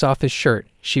Yamada takes off his shirt,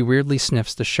 she weirdly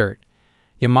sniffs the shirt.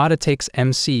 Yamada takes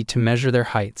MC to measure their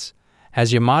heights.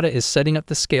 As Yamada is setting up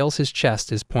the scales, his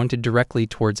chest is pointed directly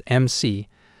towards MC,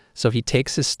 so he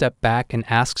takes his step back and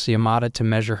asks Yamada to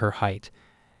measure her height.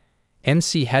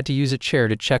 MC had to use a chair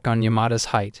to check on Yamada's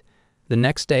height. The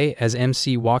next day, as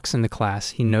MC walks in the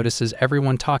class, he notices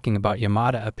everyone talking about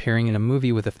Yamada appearing in a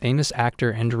movie with a famous actor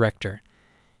and director.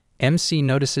 MC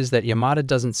notices that Yamada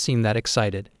doesn't seem that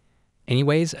excited.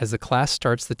 Anyways, as the class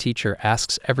starts, the teacher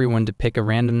asks everyone to pick a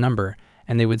random number,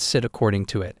 and they would sit according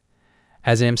to it.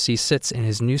 As MC sits in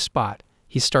his new spot,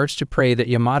 he starts to pray that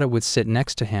Yamada would sit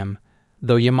next to him,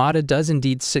 though Yamada does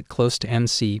indeed sit close to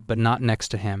MC but not next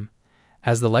to him.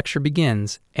 As the lecture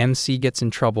begins, MC gets in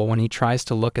trouble when he tries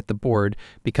to look at the board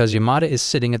because Yamada is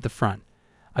sitting at the front.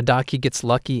 Adaki gets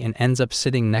lucky and ends up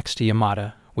sitting next to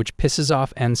Yamada, which pisses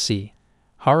off MC.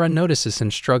 Hara notices him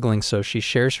struggling, so she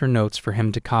shares her notes for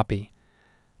him to copy.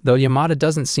 Though Yamada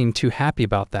doesn't seem too happy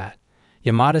about that.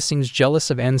 Yamada seems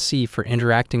jealous of MC for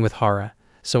interacting with Hara,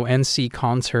 so MC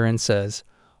calms her and says,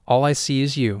 "All I see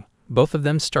is you." Both of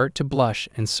them start to blush,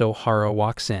 and so Hara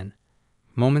walks in.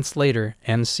 Moments later,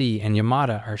 MC and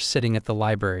Yamada are sitting at the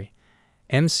library.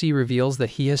 MC reveals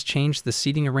that he has changed the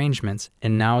seating arrangements,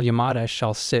 and now Yamada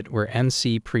shall sit where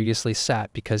MC previously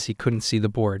sat because he couldn't see the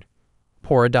board.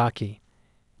 Poor Adaki.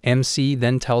 MC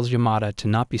then tells Yamada to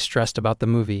not be stressed about the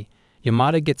movie.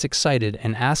 Yamada gets excited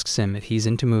and asks him if he's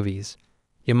into movies.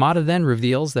 Yamada then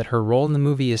reveals that her role in the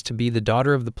movie is to be the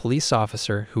daughter of the police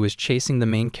officer who is chasing the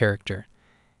main character.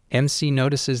 MC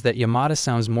notices that Yamada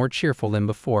sounds more cheerful than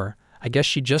before. I guess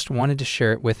she just wanted to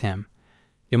share it with him.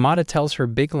 Yamada tells her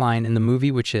big line in the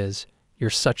movie, which is, "You're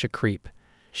such a creep."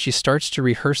 She starts to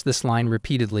rehearse this line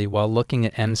repeatedly while looking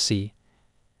at MC.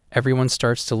 Everyone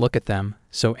starts to look at them,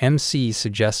 so MC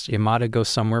suggests Yamada go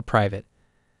somewhere private.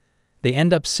 They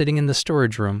end up sitting in the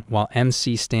storage room while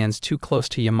MC stands too close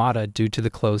to Yamada due to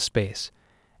the closed space.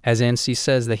 As MC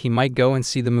says that he might go and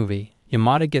see the movie,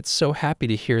 Yamada gets so happy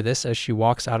to hear this as she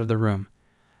walks out of the room.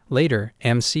 Later,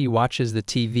 MC watches the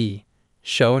TV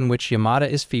show in which Yamada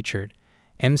is featured.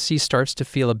 MC starts to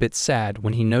feel a bit sad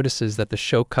when he notices that the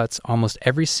show cuts almost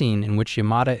every scene in which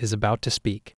Yamada is about to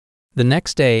speak. The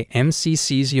next day, MC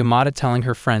sees Yamada telling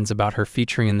her friends about her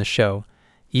featuring in the show,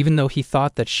 even though he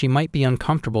thought that she might be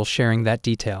uncomfortable sharing that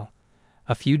detail.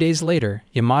 A few days later,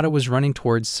 Yamada was running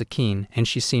towards Sakine, and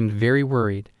she seemed very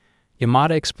worried.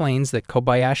 Yamada explains that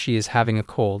Kobayashi is having a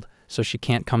cold, so she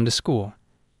can't come to school.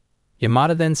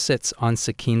 Yamada then sits on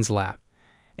Sakine's lap.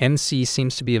 MC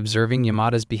seems to be observing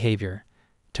Yamada's behavior.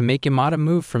 To make Yamada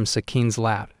move from Sakine's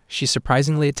lap, she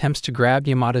surprisingly attempts to grab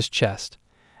Yamada's chest.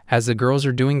 As the girls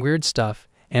are doing weird stuff,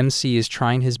 MC is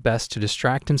trying his best to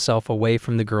distract himself away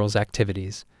from the girls'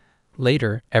 activities.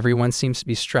 Later, everyone seems to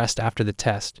be stressed after the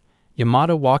test.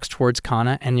 Yamada walks towards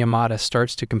Kana and Yamada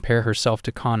starts to compare herself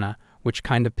to Kana, which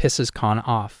kind of pisses Kana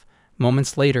off.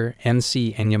 Moments later,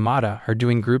 MC and Yamada are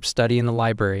doing group study in the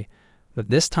library, but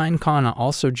this time Kana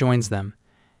also joins them.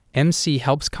 MC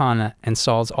helps Kana and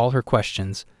solves all her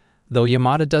questions, though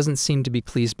Yamada doesn't seem to be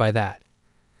pleased by that.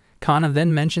 Kana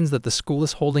then mentions that the school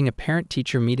is holding a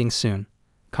parent-teacher meeting soon.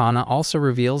 Kana also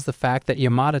reveals the fact that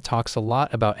Yamada talks a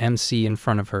lot about MC in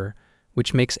front of her,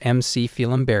 which makes MC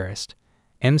feel embarrassed.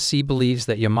 MC believes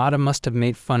that Yamada must have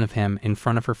made fun of him in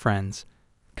front of her friends.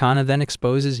 Kana then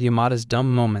exposes Yamada's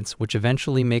dumb moments, which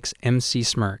eventually makes MC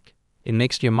smirk. It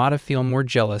makes Yamada feel more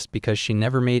jealous because she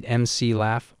never made MC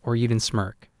laugh or even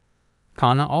smirk.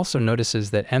 Kana also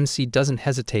notices that MC doesn't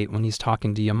hesitate when he's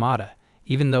talking to Yamada,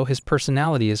 even though his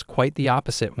personality is quite the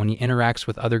opposite when he interacts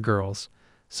with other girls.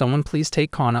 Someone please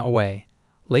take Kana away.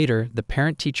 Later, the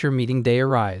parent-teacher meeting day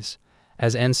arrives.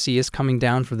 As MC is coming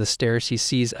down from the stairs, he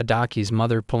sees Adaki's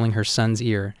mother pulling her son's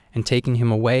ear and taking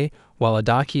him away while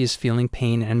Adaki is feeling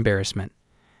pain and embarrassment.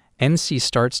 MC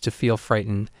starts to feel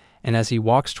frightened, and as he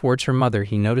walks towards her mother,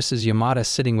 he notices Yamada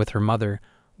sitting with her mother.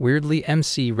 Weirdly,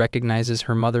 MC recognizes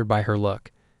her mother by her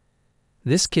look.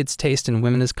 This kid's taste in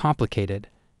women is complicated.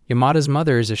 Yamada's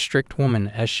mother is a strict woman,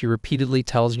 as she repeatedly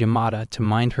tells Yamada to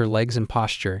mind her legs and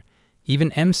posture.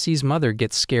 Even MC's mother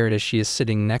gets scared as she is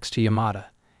sitting next to Yamada.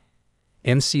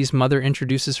 MC's mother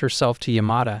introduces herself to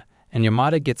Yamada, and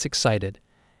Yamada gets excited.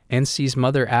 MC's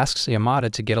mother asks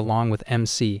Yamada to get along with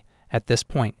MC. At this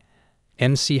point,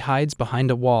 MC hides behind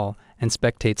a wall and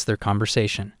spectates their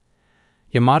conversation.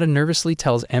 Yamada nervously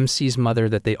tells MC's mother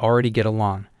that they already get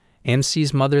along.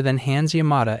 MC's mother then hands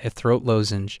Yamada a throat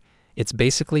lozenge. It's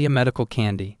basically a medical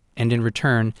candy, and in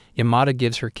return, Yamada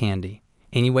gives her candy.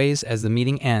 Anyways, as the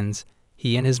meeting ends,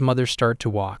 he and his mother start to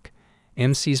walk.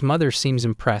 MC's mother seems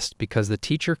impressed because the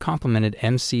teacher complimented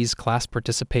MC's class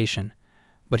participation,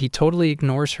 but he totally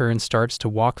ignores her and starts to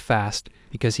walk fast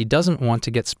because he doesn't want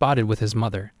to get spotted with his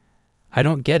mother. I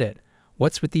don't get it.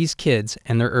 What's with these kids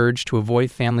and their urge to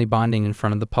avoid family bonding in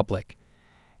front of the public?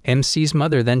 MC's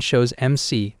mother then shows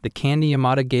MC the candy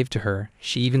Yamada gave to her.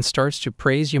 She even starts to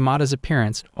praise Yamada's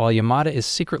appearance while Yamada is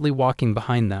secretly walking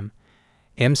behind them.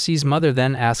 MC's mother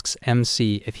then asks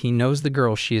MC if he knows the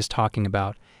girl she is talking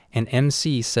about, and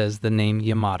MC says the name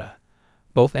Yamada.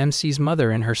 Both MC's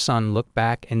mother and her son look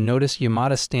back and notice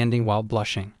Yamada standing while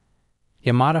blushing.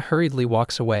 Yamada hurriedly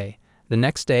walks away. The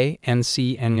next day,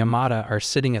 MC and Yamada are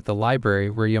sitting at the library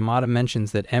where Yamada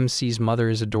mentions that MC's mother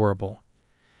is adorable.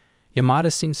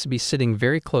 Yamada seems to be sitting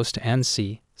very close to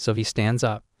MC, so he stands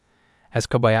up. As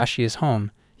Kobayashi is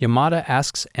home, Yamada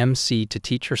asks MC to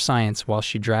teach her science while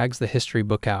she drags the history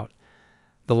book out.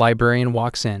 The librarian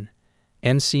walks in.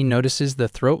 MC notices the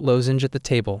throat lozenge at the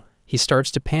table. He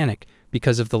starts to panic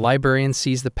because if the librarian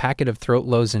sees the packet of throat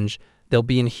lozenge, they'll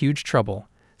be in huge trouble.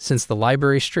 Since the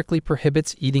library strictly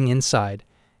prohibits eating inside,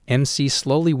 MC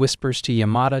slowly whispers to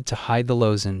Yamada to hide the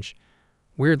lozenge.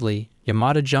 Weirdly,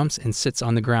 Yamada jumps and sits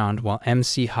on the ground while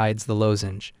MC hides the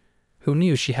lozenge. Who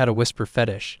knew she had a whisper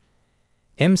fetish?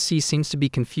 MC seems to be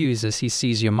confused as he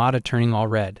sees Yamada turning all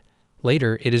red.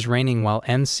 Later, it is raining while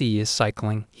MC is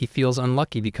cycling. He feels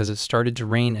unlucky because it started to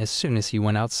rain as soon as he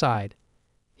went outside.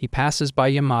 He passes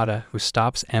by Yamada, who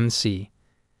stops MC.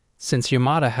 Since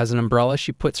Yamada has an umbrella,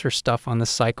 she puts her stuff on the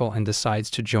cycle and decides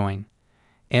to join.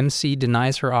 MC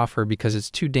denies her offer because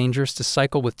it's too dangerous to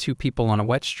cycle with two people on a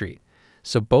wet street,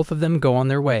 so both of them go on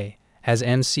their way. As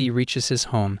MC reaches his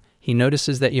home, he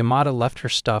notices that Yamada left her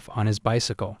stuff on his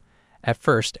bicycle. At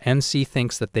first, MC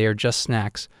thinks that they are just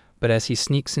snacks, but as he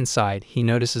sneaks inside, he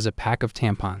notices a pack of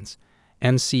tampons.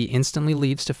 MC instantly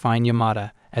leaves to find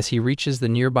Yamada. As he reaches the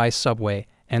nearby subway,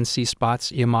 MC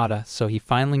spots Yamada, so he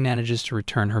finally manages to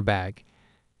return her bag.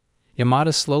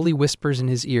 Yamada slowly whispers in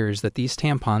his ears that these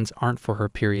tampons aren't for her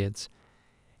periods.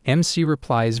 MC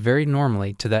replies very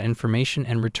normally to that information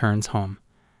and returns home.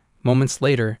 Moments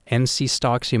later, MC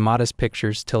stalks Yamada's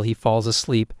pictures till he falls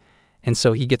asleep, and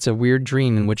so he gets a weird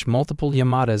dream in which multiple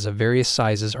Yamadas of various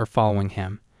sizes are following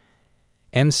him.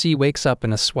 MC wakes up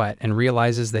in a sweat and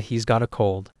realizes that he's got a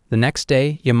cold. The next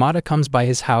day, Yamada comes by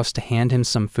his house to hand him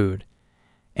some food.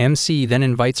 MC then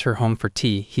invites her home for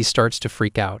tea. He starts to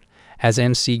freak out. As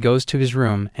MC goes to his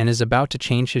room and is about to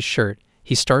change his shirt,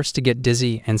 he starts to get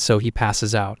dizzy and so he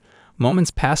passes out.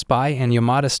 Moments pass by and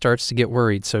Yamada starts to get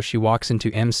worried, so she walks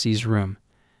into MC's room.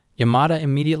 Yamada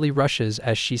immediately rushes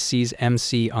as she sees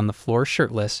MC on the floor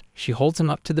shirtless. She holds him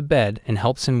up to the bed and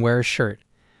helps him wear a shirt.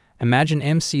 Imagine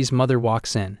MC's mother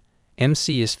walks in.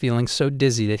 MC is feeling so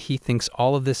dizzy that he thinks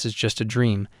all of this is just a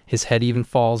dream. His head even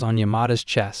falls on Yamada's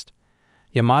chest.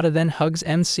 Yamada then hugs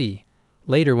MC.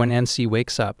 Later, when MC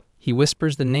wakes up, he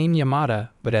whispers the name Yamada,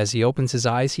 but as he opens his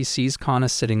eyes, he sees Kana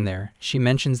sitting there. She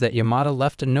mentions that Yamada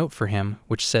left a note for him,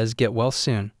 which says, "Get well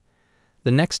soon."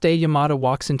 The next day, Yamada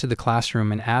walks into the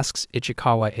classroom and asks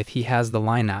Ichikawa if he has the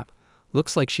line app.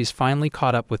 Looks like she's finally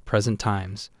caught up with present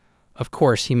times. Of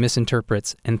course, he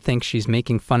misinterprets and thinks she's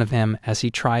making fun of him as he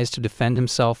tries to defend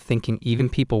himself, thinking even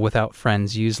people without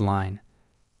friends use Line.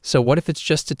 So what if it's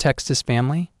just to text his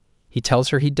family? He tells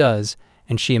her he does,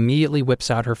 and she immediately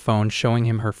whips out her phone, showing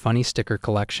him her funny sticker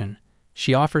collection.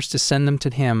 She offers to send them to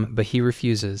him, but he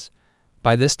refuses.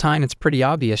 By this time, it's pretty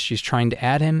obvious she's trying to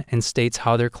add him and states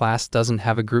how their class doesn't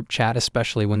have a group chat,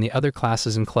 especially when the other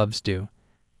classes and clubs do.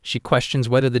 She questions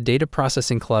whether the data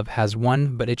processing club has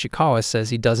one, but Ichikawa says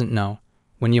he doesn't know.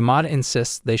 When Yamada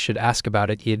insists they should ask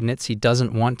about it, he admits he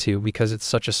doesn't want to because it's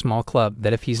such a small club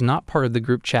that if he's not part of the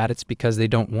group chat, it's because they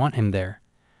don't want him there.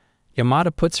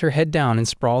 Yamada puts her head down and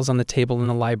sprawls on the table in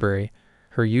the library.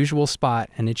 her usual spot,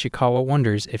 and Ichikawa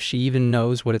wonders if she even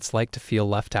knows what it's like to feel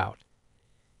left out.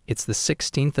 It's the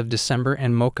 16th of December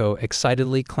and Moko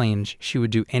excitedly claims she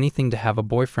would do anything to have a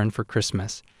boyfriend for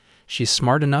Christmas. She's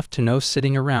smart enough to know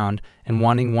sitting around and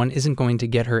wanting one isn't going to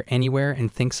get her anywhere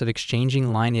and thinks of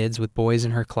exchanging line-ids with boys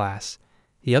in her class.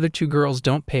 The other two girls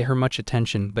don't pay her much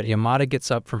attention, but Yamada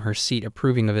gets up from her seat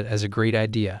approving of it as a great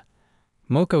idea.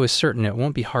 Moko is certain it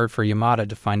won't be hard for Yamada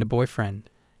to find a boyfriend.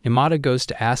 Yamada goes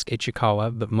to ask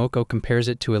Ichikawa, but Moko compares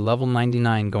it to a level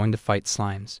 99 going to fight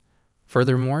slimes.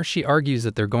 Furthermore, she argues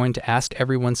that they're going to ask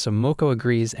everyone, so Moko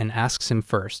agrees and asks him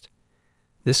first.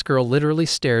 This girl literally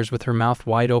stares with her mouth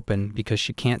wide open because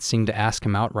she can't seem to ask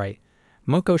him outright.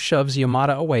 Moko shoves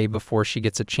Yamada away before she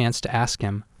gets a chance to ask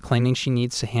him, claiming she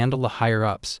needs to handle the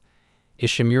higher-ups.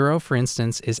 Ishimuro, for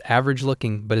instance, is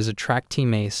average-looking but is a track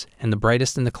team ace and the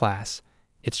brightest in the class.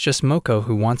 It's just Moko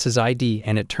who wants his ID,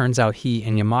 and it turns out he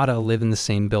and Yamada live in the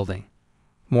same building.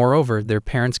 Moreover, their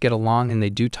parents get along and they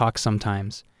do talk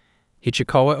sometimes.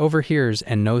 Ichikawa overhears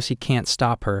and knows he can't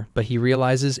stop her, but he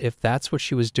realizes if that's what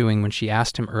she was doing when she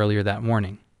asked him earlier that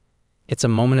morning. It's a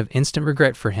moment of instant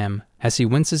regret for him, as he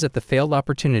winces at the failed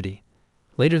opportunity.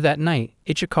 Later that night,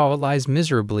 Ichikawa lies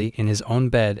miserably in his own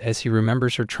bed as he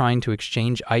remembers her trying to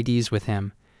exchange IDs with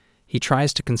him. He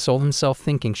tries to console himself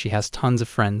thinking she has tons of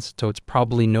friends, so it's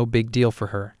probably no big deal for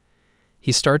her.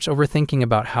 He starts overthinking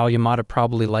about how Yamada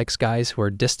probably likes guys who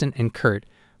are distant and curt,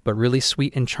 but really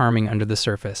sweet and charming under the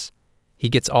surface. He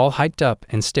gets all hyped up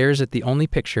and stares at the only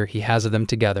picture he has of them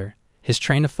together. His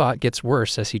train of thought gets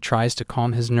worse as he tries to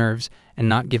calm his nerves and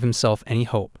not give himself any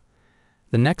hope.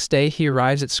 The next day he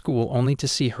arrives at school only to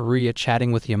see Haruya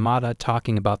chatting with Yamada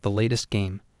talking about the latest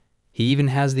game. He even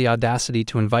has the audacity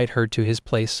to invite her to his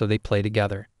place so they play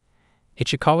together.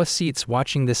 Ichikawa sits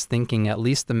watching this thinking at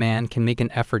least the man can make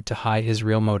an effort to hide his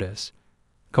real motives.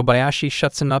 Kobayashi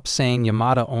shuts him up saying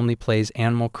Yamada only plays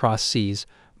Animal Cross Seas,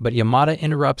 but Yamada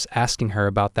interrupts asking her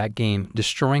about that game,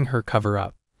 destroying her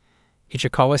cover-up.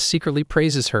 Ichikawa secretly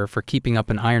praises her for keeping up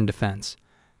an iron defense.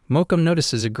 Moko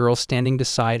notices a girl standing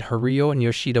beside Haruyo and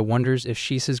Yoshida wonders if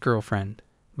she's his girlfriend.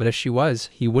 But if she was,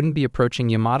 he wouldn't be approaching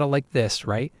Yamada like this,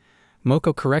 right?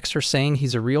 Moko corrects her saying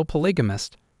he's a real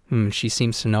polygamist. She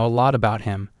seems to know a lot about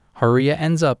him. Haruya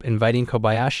ends up inviting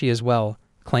Kobayashi as well,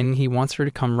 claiming he wants her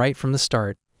to come right from the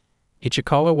start.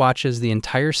 Ichikawa watches the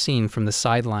entire scene from the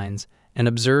sidelines and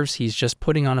observes he's just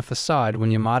putting on a facade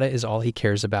when Yamada is all he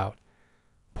cares about.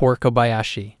 Poor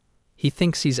Kobayashi. He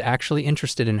thinks he's actually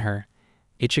interested in her.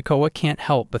 Ichikawa can't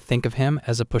help but think of him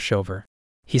as a pushover.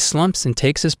 He slumps and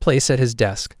takes his place at his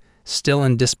desk, still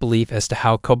in disbelief as to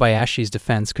how Kobayashi's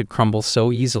defense could crumble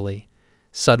so easily.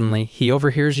 Suddenly, he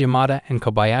overhears Yamada and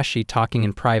Kobayashi talking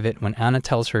in private when Anna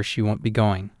tells her she won't be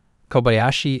going.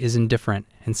 Kobayashi is indifferent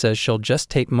and says she'll just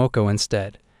take Moko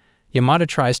instead. Yamada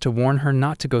tries to warn her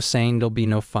not to go, saying there'll be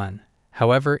no fun.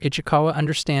 However, Ichikawa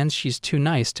understands she's too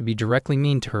nice to be directly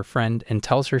mean to her friend and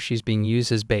tells her she's being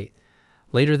used as bait.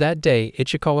 Later that day,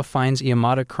 Ichikawa finds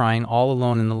Yamada crying all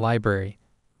alone in the library.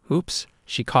 Oops,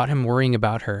 she caught him worrying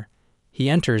about her. He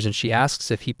enters and she asks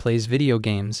if he plays video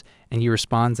games, and he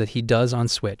responds that he does on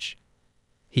Switch.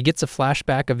 He gets a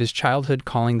flashback of his childhood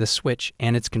calling the Switch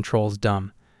and its controls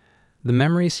dumb. The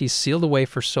memories he's sealed away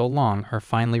for so long are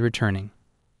finally returning.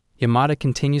 Yamada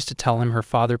continues to tell him her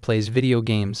father plays video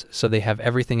games, so they have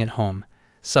everything at home.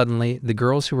 Suddenly, the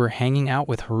girls who were hanging out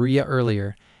with Haruya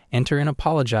earlier enter and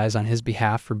apologize on his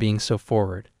behalf for being so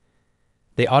forward.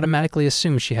 They automatically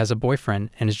assume she has a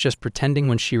boyfriend and is just pretending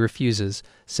when she refuses,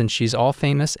 since she's all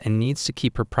famous and needs to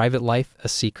keep her private life a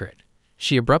secret.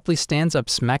 She abruptly stands up,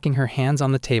 smacking her hands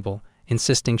on the table,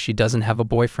 insisting she doesn't have a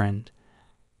boyfriend.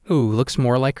 Ooh, looks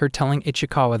more like her telling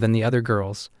Ichikawa than the other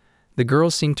girls. The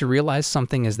girls seem to realize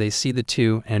something as they see the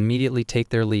two and immediately take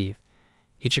their leave.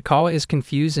 Ichikawa is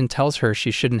confused and tells her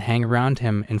she shouldn't hang around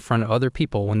him in front of other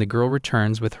people when the girl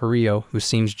returns with Haruyo, who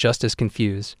seems just as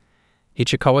confused.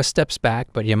 Ichikawa steps back,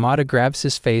 but Yamada grabs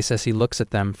his face as he looks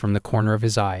at them from the corner of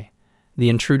his eye. The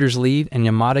intruders leave and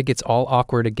Yamada gets all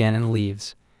awkward again and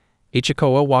leaves.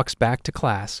 Ichikawa walks back to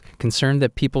class, concerned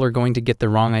that people are going to get the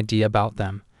wrong idea about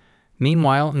them.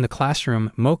 Meanwhile, in the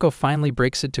classroom, Moko finally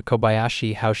breaks it to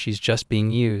Kobayashi how she's just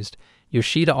being used.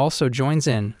 Yoshida also joins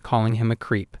in, calling him a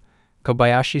creep.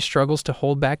 Kobayashi struggles to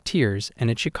hold back tears,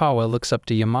 and Ichikawa looks up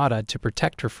to Yamada to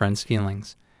protect her friend's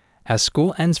feelings. As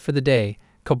school ends for the day,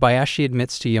 Kobayashi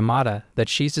admits to Yamada that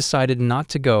she's decided not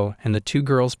to go, and the two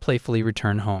girls playfully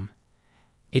return home.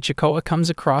 Ichikawa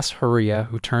comes across Haruya,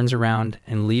 who turns around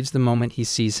and leaves the moment he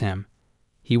sees him.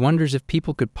 He wonders if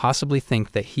people could possibly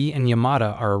think that he and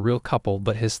Yamada are a real couple,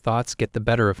 but his thoughts get the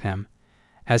better of him.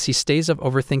 As he stays up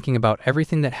overthinking about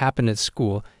everything that happened at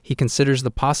school, he considers the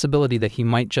possibility that he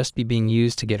might just be being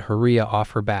used to get Haruya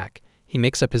off her back. He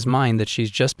makes up his mind that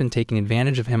she's just been taking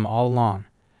advantage of him all along.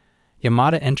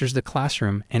 Yamada enters the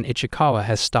classroom, and Ichikawa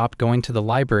has stopped going to the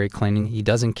library, claiming he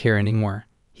doesn't care anymore.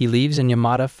 He leaves and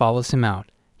Yamada follows him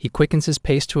out. He quickens his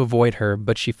pace to avoid her,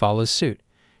 but she follows suit.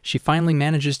 She finally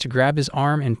manages to grab his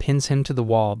arm and pins him to the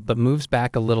wall, but moves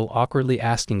back a little, awkwardly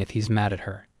asking if he's mad at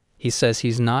her. He says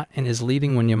he's not and is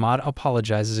leaving when Yamada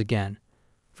apologizes again.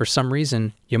 For some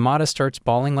reason, Yamada starts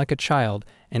bawling like a child,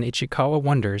 and Ichikawa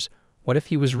wonders, what if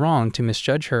he was wrong to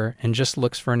misjudge her and just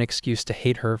looks for an excuse to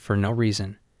hate her for no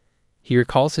reason? He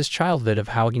recalls his childhood of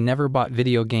how he never bought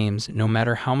video games, no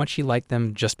matter how much he liked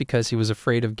them, just because he was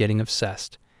afraid of getting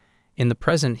obsessed. In the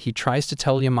present, he tries to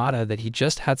tell Yamada that he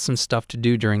just had some stuff to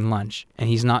do during lunch, and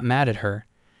he's not mad at her.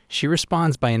 She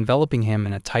responds by enveloping him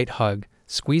in a tight hug,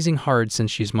 squeezing hard since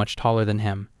she's much taller than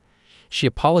him. She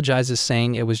apologizes,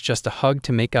 saying it was just a hug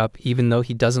to make up, even though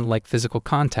he doesn't like physical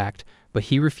contact, but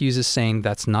he refuses, saying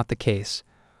that's not the case.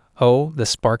 Oh, the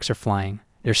sparks are flying.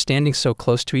 They're standing so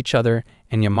close to each other,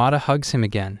 and Yamada hugs him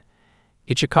again.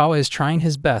 Ichikawa is trying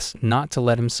his best not to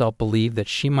let himself believe that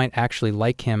she might actually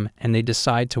like him, and they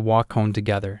decide to walk home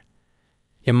together.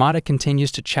 Yamada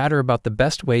continues to chatter about the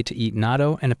best way to eat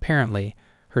natto, and apparently,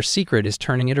 her secret is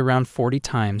turning it around 40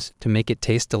 times to make it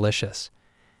taste delicious.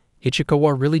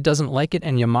 Ichikawa really doesn't like it,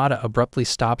 and Yamada abruptly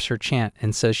stops her chant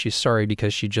and says she's sorry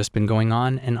because she's just been going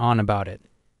on and on about it.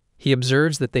 He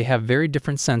observes that they have very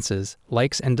different senses,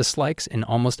 likes and dislikes in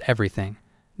almost everything.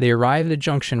 They arrive at a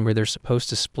junction where they're supposed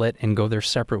to split and go their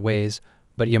separate ways,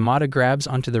 but Yamada grabs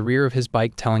onto the rear of his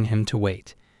bike, telling him to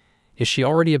wait. Is she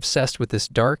already obsessed with this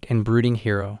dark and brooding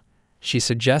hero? She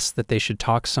suggests that they should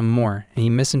talk some more, and he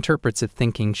misinterprets it,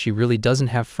 thinking she really doesn't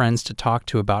have friends to talk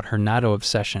to about her natto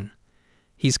obsession.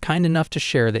 He's kind enough to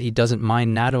share that he doesn't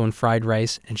mind natto and fried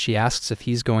rice, and she asks if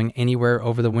he's going anywhere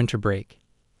over the winter break.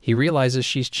 He realizes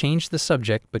she's changed the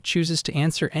subject, but chooses to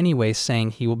answer anyway,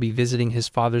 saying he will be visiting his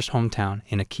father's hometown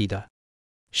in Akita.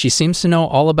 She seems to know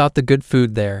all about the good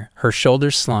food there. Her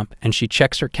shoulders slump, and she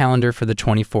checks her calendar for the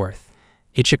 24th.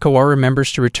 Ichikawa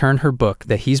remembers to return her book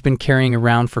that he's been carrying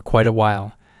around for quite a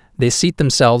while. They seat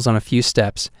themselves on a few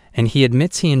steps, and he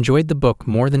admits he enjoyed the book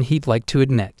more than he'd like to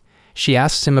admit. She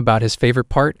asks him about his favorite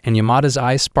part, and Yamada's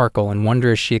eyes sparkle and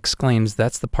wonder as she exclaims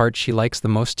that's the part she likes the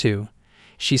most too.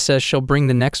 She says she'll bring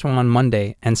the next one on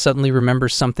Monday, and suddenly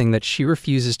remembers something that she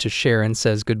refuses to share and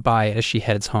says goodbye as she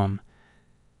heads home.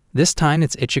 This time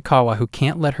it's Ichikawa who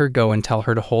can't let her go and tell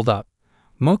her to hold up.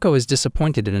 Moko is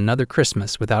disappointed in another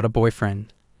Christmas without a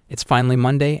boyfriend. It's finally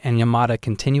Monday, and Yamada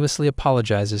continuously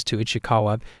apologizes to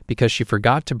Ichikawa because she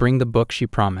forgot to bring the book she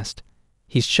promised.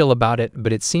 He's chill about it,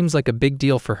 but it seems like a big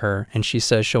deal for her, and she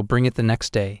says she'll bring it the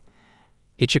next day.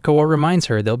 Ichikawa reminds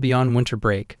her they'll be on winter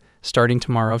break, starting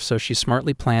tomorrow, so she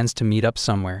smartly plans to meet up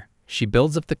somewhere. She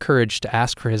builds up the courage to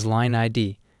ask for his line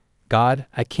ID. God,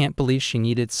 I can't believe she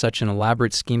needed such an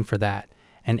elaborate scheme for that,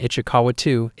 and Ichikawa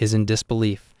too is in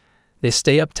disbelief. They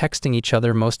stay up texting each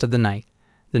other most of the night.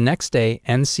 The next day,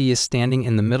 MC is standing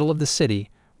in the middle of the city,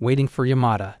 waiting for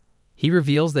Yamada. He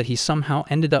reveals that he somehow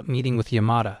ended up meeting with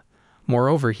Yamada.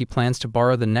 Moreover, he plans to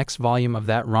borrow the next volume of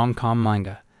that rom-com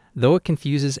manga. Though it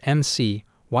confuses MC,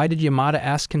 why did Yamada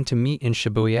ask him to meet in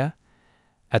Shibuya?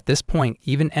 At this point,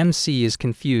 even MC is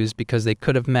confused because they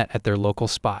could have met at their local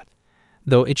spot.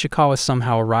 Though Ichikawa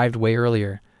somehow arrived way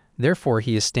earlier, therefore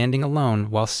he is standing alone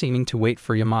while seeming to wait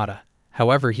for Yamada.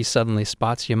 However, he suddenly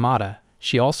spots Yamada.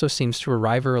 She also seems to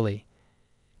arrive early.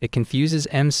 It confuses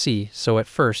MC, so at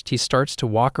first he starts to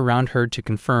walk around her to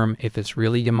confirm if it's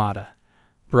really Yamada.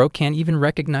 Bro can't even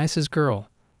recognize his girl,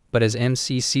 but as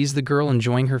MC sees the girl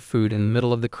enjoying her food in the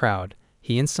middle of the crowd,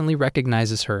 he instantly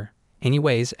recognizes her.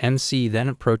 Anyways, MC then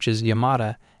approaches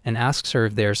Yamada and asks her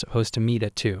if they are supposed to meet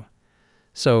at 2.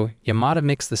 So, Yamada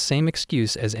makes the same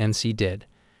excuse as MC did.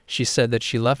 She said that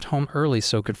she left home early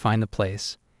so could find the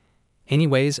place.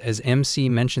 Anyways, as MC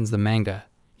mentions the manga,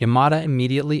 Yamada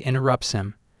immediately interrupts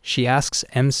him. She asks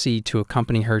MC to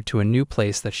accompany her to a new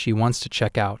place that she wants to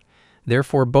check out.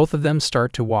 Therefore, both of them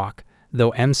start to walk, though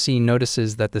MC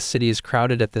notices that the city is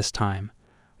crowded at this time.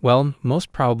 Well,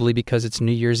 most probably because it's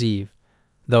New Year's Eve,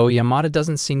 though Yamada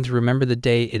doesn't seem to remember the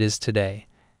day it is today.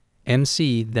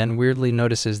 MC then weirdly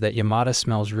notices that Yamada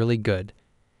smells really good.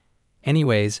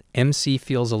 Anyways, MC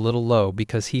feels a little low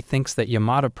because he thinks that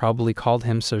Yamada probably called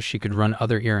him so she could run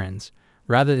other errands,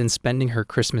 rather than spending her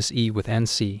Christmas Eve with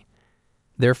MC.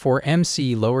 Therefore,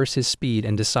 MC lowers his speed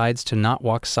and decides to not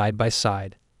walk side by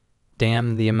side.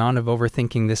 Damn, the amount of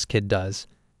overthinking this kid does.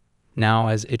 Now,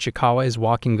 as Ichikawa is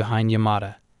walking behind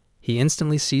Yamada, he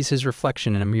instantly sees his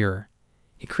reflection in a mirror.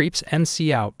 He creeps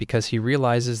MC out because he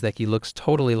realizes that he looks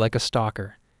totally like a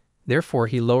stalker. Therefore,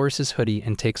 he lowers his hoodie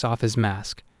and takes off his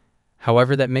mask.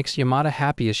 However, that makes Yamada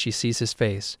happy as she sees his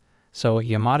face, so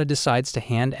Yamada decides to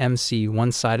hand MC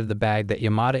one side of the bag that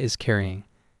Yamada is carrying.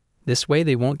 This way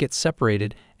they won't get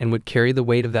separated and would carry the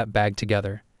weight of that bag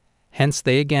together. Hence,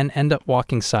 they again end up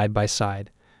walking side by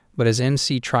side. But as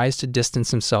MC tries to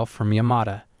distance himself from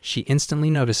Yamada, she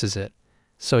instantly notices it.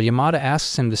 So Yamada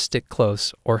asks him to stick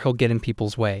close or he'll get in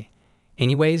people's way.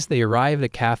 Anyways, they arrive at a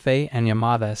cafe and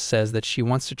Yamada says that she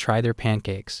wants to try their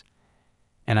pancakes.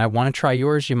 And I want to try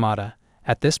yours, Yamada.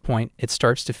 At this point, it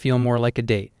starts to feel more like a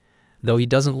date, though he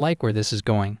doesn't like where this is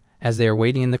going, as they are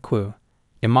waiting in the queue.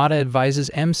 Yamada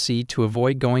advises MC to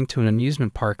avoid going to an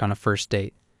amusement park on a first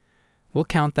date. We'll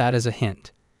count that as a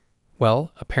hint.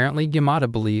 Well, apparently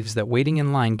Yamada believes that waiting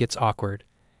in line gets awkward,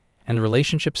 and the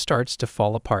relationship starts to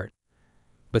fall apart.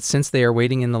 But since they are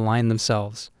waiting in the line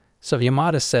themselves, so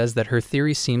Yamada says that her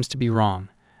theory seems to be wrong,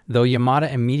 though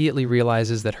Yamada immediately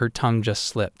realizes that her tongue just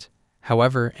slipped.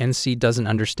 However, MC doesn't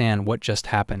understand what just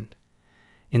happened.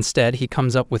 Instead, he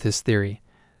comes up with his theory,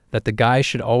 that the guy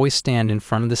should always stand in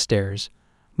front of the stairs.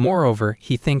 Moreover,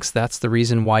 he thinks that's the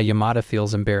reason why Yamada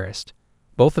feels embarrassed.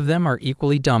 Both of them are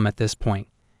equally dumb at this point.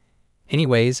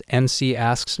 Anyways, MC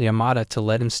asks Yamada to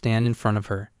let him stand in front of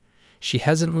her. She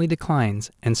hesitantly declines,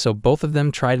 and so both of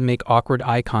them try to make awkward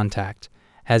eye contact.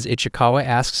 As Ichikawa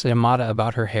asks Yamada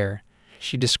about her hair,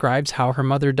 she describes how her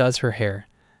mother does her hair,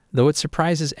 though it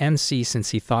surprises MC since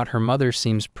he thought her mother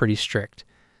seems pretty strict.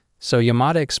 So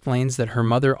Yamada explains that her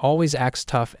mother always acts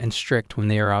tough and strict when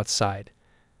they are outside.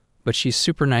 But she's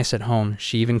super nice at home,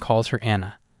 she even calls her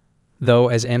Anna. Though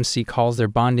as MC calls their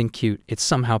bonding cute, it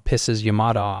somehow pisses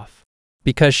Yamada off,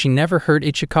 because she never heard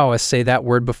Ichikawa say that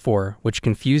word before, which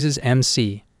confuses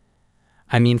MC.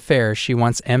 I mean fair, she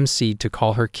wants MC to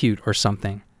call her cute or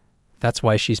something. That's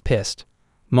why she's pissed.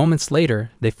 Moments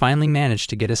later, they finally manage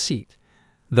to get a seat,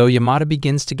 though Yamada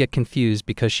begins to get confused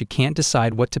because she can't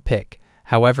decide what to pick.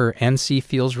 However, MC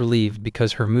feels relieved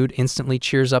because her mood instantly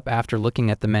cheers up after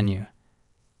looking at the menu.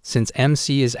 Since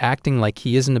MC is acting like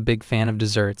he isn't a big fan of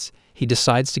desserts, he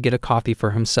decides to get a coffee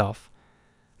for himself.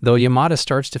 Though Yamada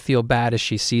starts to feel bad as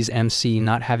she sees MC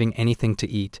not having anything to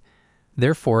eat.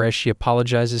 Therefore, as she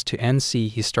apologizes to MC,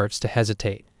 he starts to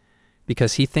hesitate,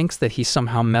 because he thinks that he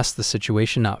somehow messed the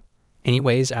situation up.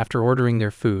 Anyways, after ordering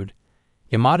their food,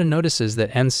 Yamada notices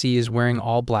that MC is wearing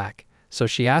all black, so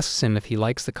she asks him if he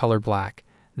likes the color black.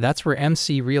 That's where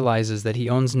MC realizes that he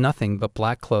owns nothing but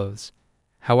black clothes.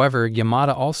 However,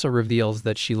 Yamada also reveals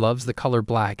that she loves the color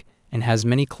black and has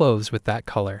many clothes with that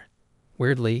color.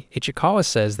 Weirdly, Ichikawa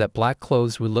says that black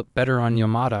clothes would look better on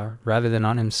Yamada rather than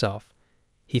on himself.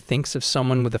 He thinks if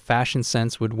someone with a fashion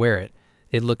sense would wear it,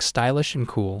 it'd look stylish and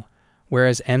cool,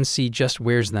 whereas MC just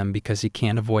wears them because he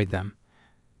can't avoid them.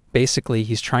 Basically,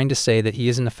 he's trying to say that he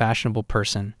isn't a fashionable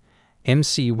person.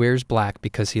 MC wears black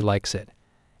because he likes it.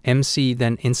 MC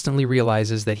then instantly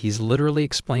realizes that he's literally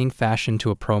explaining fashion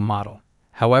to a pro model.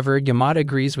 However, Yamada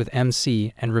agrees with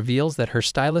MC and reveals that her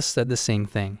stylist said the same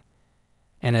thing.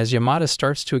 And as Yamada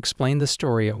starts to explain the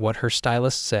story of what her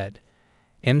stylist said,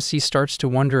 MC starts to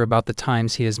wonder about the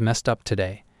times he has messed up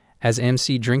today. As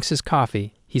MC drinks his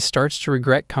coffee, he starts to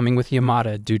regret coming with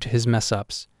Yamada due to his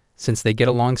mess-ups. Since they get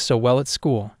along so well at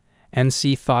school,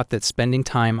 MC thought that spending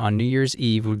time on New Year's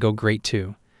Eve would go great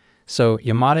too. So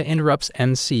Yamada interrupts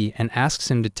MC and asks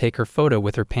him to take her photo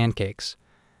with her pancakes,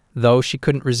 though she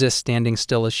couldn't resist standing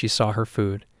still as she saw her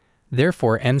food.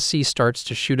 Therefore, MC starts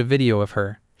to shoot a video of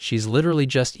her. She's literally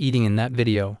just eating in that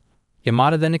video.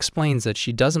 Yamada then explains that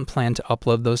she doesn't plan to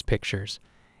upload those pictures.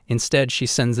 Instead, she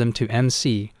sends them to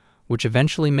MC, which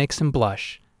eventually makes him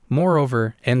blush.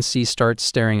 Moreover, MC starts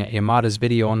staring at Yamada's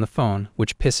video on the phone,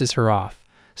 which pisses her off.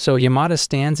 So Yamada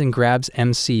stands and grabs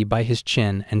MC by his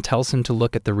chin and tells him to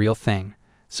look at the real thing.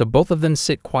 So both of them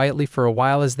sit quietly for a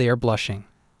while as they are blushing.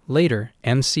 Later,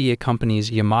 MC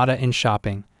accompanies Yamada in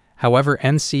shopping. However,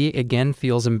 MC again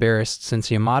feels embarrassed since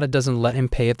Yamada doesn't let him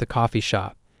pay at the coffee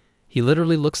shop. He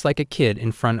literally looks like a kid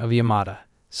in front of Yamada.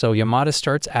 So Yamada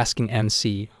starts asking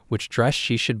MC which dress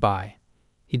she should buy.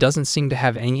 He doesn't seem to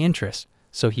have any interest,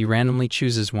 so he randomly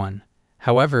chooses one.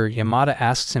 However, Yamada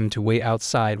asks him to wait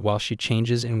outside while she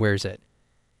changes and wears it.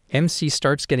 MC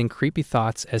starts getting creepy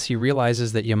thoughts as he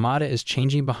realizes that Yamada is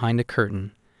changing behind a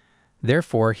curtain.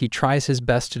 Therefore, he tries his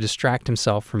best to distract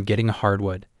himself from getting a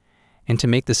hardwood. And to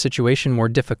make the situation more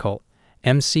difficult,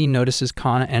 MC notices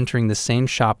Kana entering the same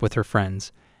shop with her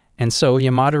friends, and so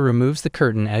Yamada removes the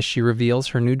curtain as she reveals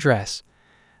her new dress,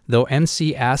 though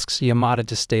MC asks Yamada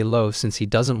to stay low since he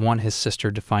doesn't want his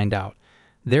sister to find out.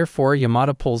 Therefore,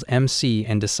 Yamada pulls MC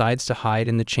and decides to hide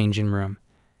in the changing room.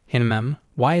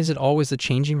 Why is it always the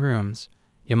changing rooms?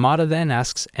 Yamada then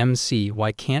asks MC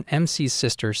why can't MC's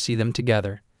sister see them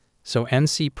together. So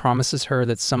MC promises her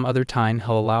that some other time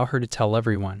he'll allow her to tell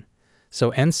everyone. So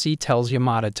MC tells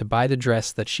Yamada to buy the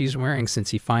dress that she's wearing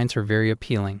since he finds her very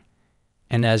appealing.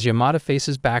 And as Yamada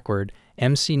faces backward,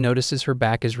 MC notices her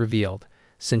back is revealed,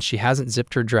 since she hasn't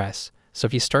zipped her dress, so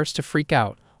he starts to freak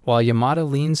out, while Yamada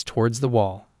leans towards the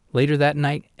wall. Later that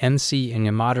night, MC and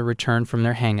Yamada return from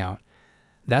their hangout.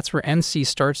 That's where MC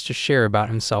starts to share about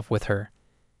himself with her.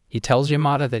 He tells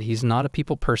Yamada that he's not a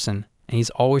people person, and he's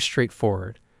always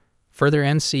straightforward. Further,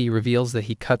 MC reveals that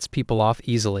he cuts people off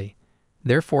easily.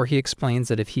 Therefore, he explains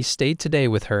that if he stayed today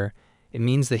with her, it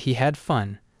means that he had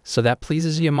fun, so that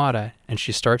pleases Yamada, and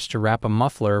she starts to wrap a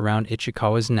muffler around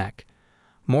Ichikawa's neck.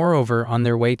 Moreover, on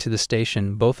their way to the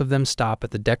station, both of them stop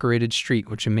at the decorated street,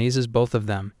 which amazes both of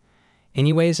them.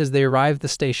 Anyways, as they arrive at the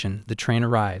station, the train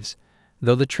arrives,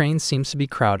 though the train seems to be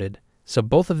crowded, so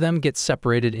both of them get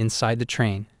separated inside the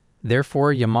train.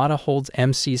 Therefore, Yamada holds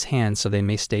MC's hand so they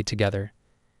may stay together.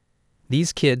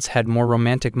 These kids had more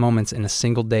romantic moments in a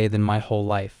single day than my whole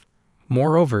life.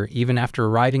 Moreover, even after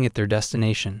arriving at their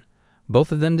destination,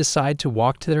 both of them decide to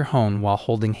walk to their home while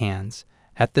holding hands.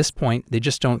 At this point, they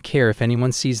just don't care if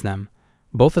anyone sees them.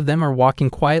 Both of them are walking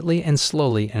quietly and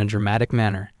slowly in a dramatic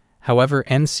manner. However,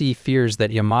 MC fears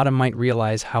that Yamada might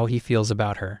realize how he feels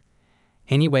about her.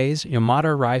 Anyways, Yamada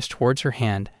arrives towards her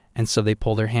hand, and so they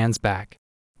pull their hands back.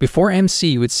 Before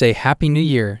MC would say Happy New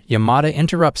Year, Yamada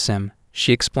interrupts him.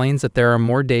 She explains that there are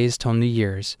more days till New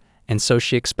Year's, and so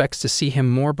she expects to see him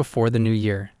more before the New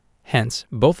Year. Hence,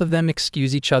 both of them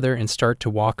excuse each other and start to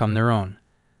walk on their own.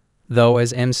 Though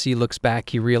as MC looks back,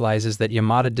 he realizes that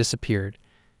Yamada disappeared.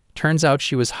 Turns out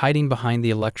she was hiding behind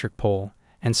the electric pole,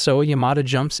 and so Yamada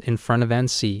jumps in front of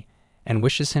MC and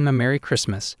wishes him a Merry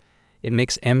Christmas. It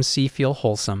makes MC feel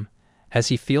wholesome, as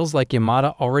he feels like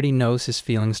Yamada already knows his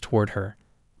feelings toward her.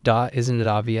 Isn't it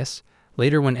obvious?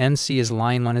 Later, when MC is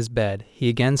lying on his bed, he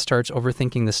again starts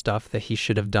overthinking the stuff that he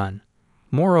should have done.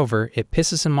 Moreover, it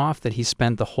pisses him off that he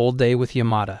spent the whole day with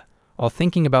Yamada. While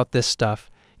thinking about this stuff,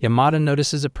 Yamada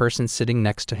notices a person sitting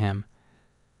next to him.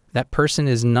 That person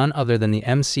is none other than the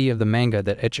MC of the manga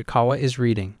that Ichikawa is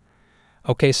reading.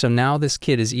 Okay, so now this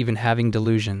kid is even having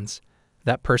delusions.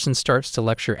 That person starts to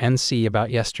lecture MC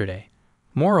about yesterday.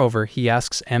 Moreover, he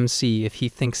asks MC if he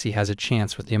thinks he has a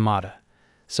chance with Yamada.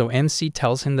 So MC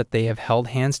tells him that they have held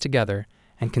hands together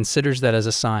and considers that as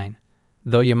a sign,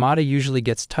 though Yamada usually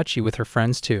gets touchy with her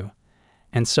friends too.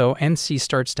 And so MC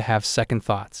starts to have second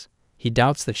thoughts. He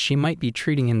doubts that she might be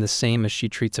treating him the same as she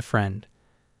treats a friend.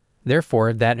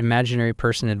 Therefore, that imaginary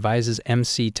person advises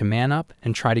MC to man up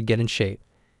and try to get in shape.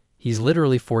 He's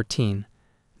literally 14.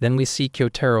 Then we see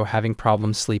Kyotaro having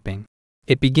problems sleeping.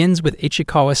 It begins with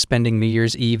Ichikawa spending New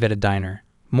Year's Eve at a diner.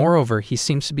 Moreover, he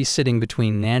seems to be sitting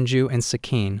between Nanju and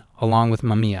Sakine, along with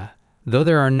Mamiya. Though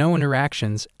there are no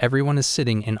interactions, everyone is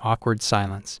sitting in awkward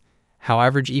silence. How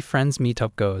average friends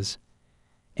meetup goes.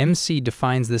 MC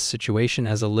defines this situation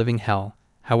as a living hell.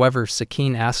 However,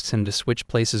 Sakine asks him to switch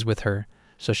places with her,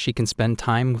 so she can spend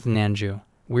time with Nanju.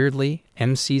 Weirdly,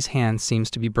 MC's hand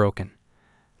seems to be broken.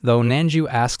 Though Nanju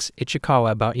asks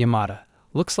Ichikawa about Yamada,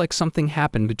 looks like something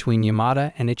happened between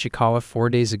Yamada and Ichikawa 4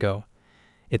 days ago.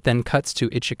 It then cuts to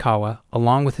Ichikawa,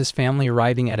 along with his family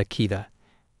arriving at Akita.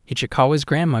 Ichikawa's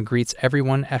grandma greets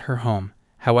everyone at her home.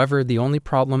 However, the only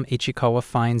problem Ichikawa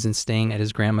finds in staying at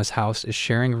his grandma's house is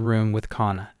sharing a room with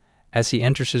Kana. As he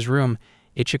enters his room,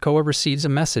 Ichikawa receives a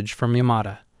message from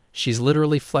Yamada. She's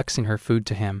literally flexing her food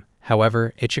to him.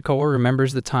 However, Ichikawa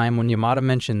remembers the time when Yamada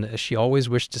mentioned that she always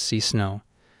wished to see snow.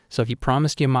 So he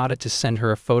promised Yamada to send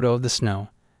her a photo of the snow.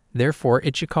 Therefore,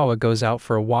 Ichikawa goes out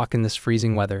for a walk in this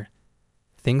freezing weather.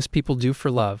 Things people do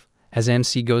for love. As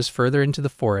MC goes further into the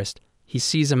forest, he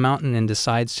sees a mountain and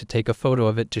decides to take a photo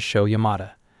of it to show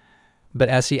Yamada. But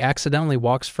as he accidentally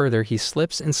walks further, he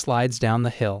slips and slides down the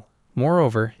hill.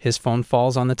 Moreover, his phone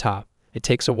falls on the top. It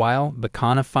takes a while, but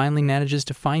Kana finally manages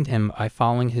to find him by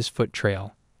following his foot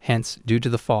trail. Hence, due to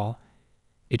the fall,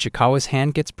 Ichikawa's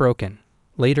hand gets broken.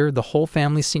 Later, the whole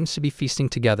family seems to be feasting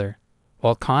together,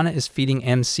 while Kana is feeding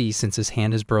MC since his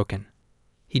hand is broken.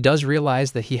 He does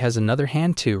realize that he has another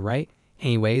hand too, right?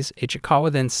 Anyways,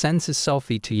 Ichikawa then sends his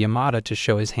selfie to Yamada to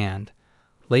show his hand.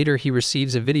 Later, he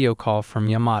receives a video call from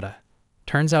Yamada.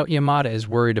 Turns out Yamada is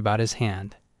worried about his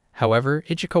hand. However,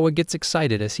 Ichikawa gets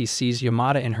excited as he sees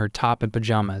Yamada in her top and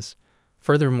pajamas.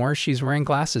 Furthermore, she's wearing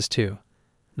glasses too,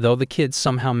 though the kid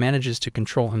somehow manages to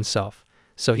control himself.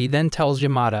 So he then tells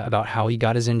Yamada about how he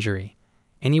got his injury.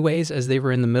 Anyways, as they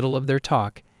were in the middle of their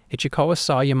talk, Ichikawa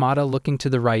saw Yamada looking to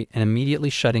the right and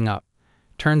immediately shutting up.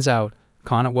 Turns out,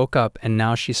 Kana woke up and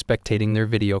now she's spectating their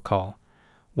video call.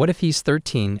 What if he's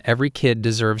 13? Every kid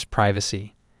deserves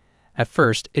privacy. At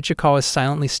first, Ichikawa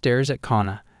silently stares at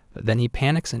Kana, but then he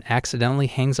panics and accidentally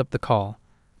hangs up the call.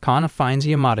 Kana finds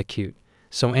Yamada cute,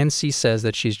 so MC says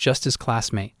that she's just his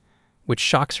classmate, which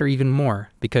shocks her even more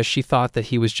because she thought that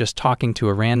he was just talking to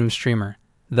a random streamer,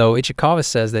 though Ichikawa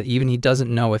says that even he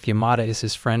doesn't know if Yamada is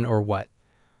his friend or what.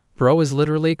 Bro is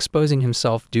literally exposing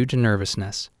himself due to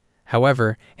nervousness.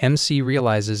 However, MC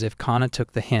realizes if Kana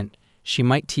took the hint, she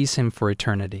might tease him for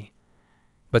eternity.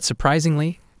 But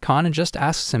surprisingly, Kana just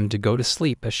asks him to go to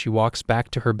sleep as she walks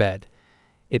back to her bed.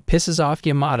 It pisses off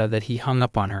Yamada that he hung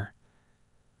up on her,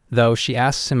 though she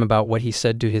asks him about what he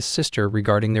said to his sister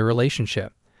regarding their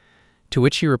relationship, to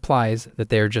which he replies that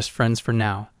they are just friends for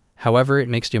now. However, it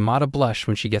makes Yamada blush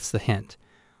when she gets the hint.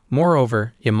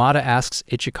 Moreover, Yamada asks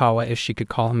Ichikawa if she could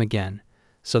call him again,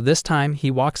 so this time he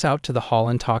walks out to the hall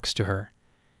and talks to her.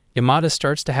 Yamada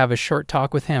starts to have a short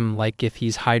talk with him like if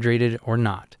he's hydrated or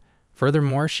not.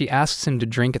 Furthermore, she asks him to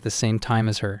drink at the same time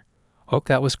as her. Oh,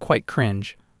 that was quite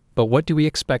cringe, but what do we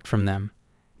expect from them?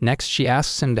 Next, she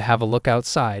asks him to have a look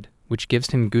outside, which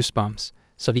gives him goosebumps,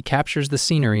 so he captures the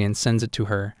scenery and sends it to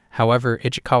her. However,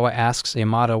 Ichikawa asks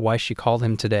Yamada why she called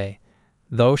him today,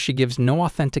 though she gives no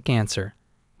authentic answer.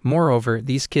 Moreover,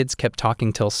 these kids kept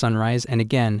talking till sunrise, and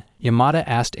again, Yamada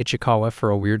asked Ichikawa for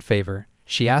a weird favor.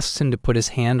 She asks him to put his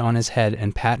hand on his head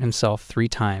and pat himself 3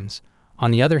 times. On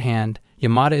the other hand,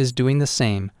 Yamada is doing the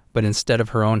same, but instead of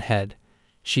her own head.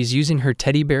 She's using her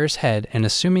teddy bear's head and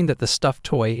assuming that the stuffed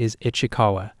toy is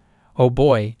Ichikawa. Oh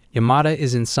boy, Yamada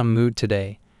is in some mood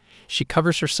today. She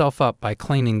covers herself up by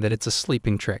claiming that it's a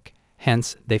sleeping trick.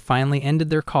 Hence, they finally ended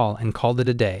their call and called it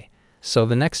a day. So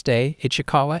the next day,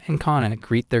 Ichikawa and Kana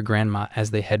greet their grandma as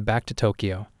they head back to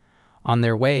Tokyo. On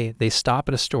their way, they stop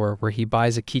at a store where he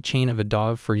buys a keychain of a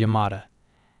dog for Yamada.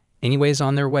 Anyways,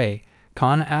 on their way,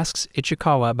 Kana asks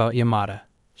Ichikawa about Yamada.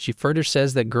 She further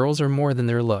says that girls are more than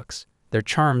their looks. Their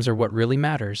charms are what really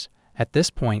matters. At this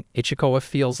point, Ichikawa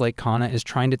feels like Kana is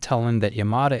trying to tell him that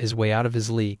Yamada is way out of his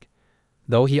league,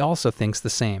 though he also thinks the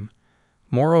same.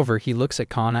 Moreover, he looks at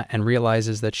Kana and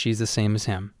realizes that she's the same as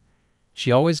him.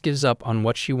 She always gives up on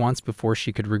what she wants before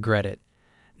she could regret it.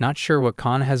 Not sure what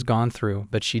Kana has gone through,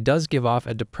 but she does give off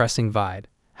a depressing vibe.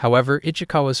 However,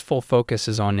 Ichikawa's full focus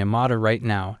is on Yamada right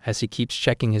now as he keeps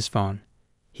checking his phone.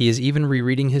 He is even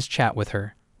rereading his chat with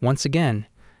her. Once again,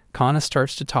 Kana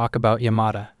starts to talk about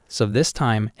Yamada, so this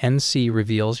time MC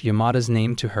reveals Yamada's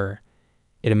name to her.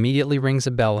 It immediately rings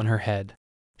a bell in her head.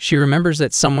 She remembers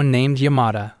that someone named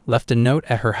Yamada left a note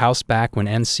at her house back when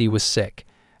MC was sick.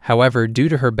 However, due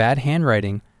to her bad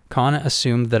handwriting, Kana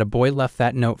assumed that a boy left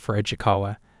that note for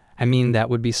Ichikawa. That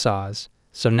would be Saz.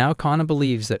 So now Kana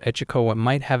believes that Ichikawa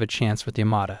might have a chance with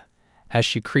Yamada. As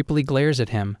she creepily glares at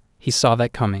him, he saw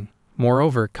that coming.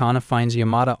 Moreover, Kana finds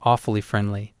Yamada awfully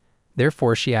friendly.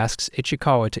 Therefore, she asks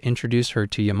Ichikawa to introduce her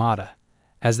to Yamada.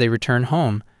 As they return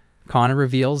home, Kana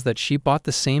reveals that she bought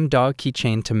the same dog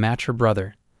keychain to match her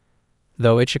brother,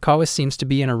 though Ichikawa seems to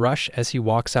be in a rush as he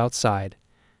walks outside.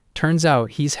 Turns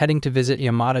out he's heading to visit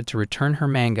Yamada to return her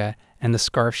manga and the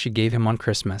scarf she gave him on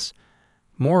Christmas.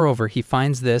 Moreover, he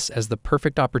finds this as the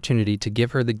perfect opportunity to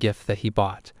give her the gift that he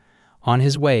bought. On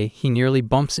his way, he nearly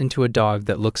bumps into a dog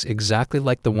that looks exactly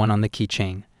like the one on the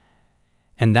keychain.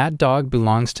 And that dog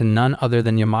belongs to none other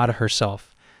than Yamada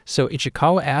herself, so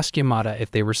Ichikawa asks Yamada if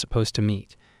they were supposed to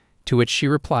meet, to which she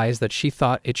replies that she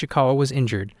thought Ichikawa was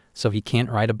injured, so he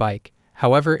can't ride a bike.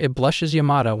 However, it blushes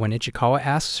Yamada when Ichikawa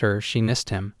asks her if she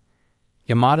missed him.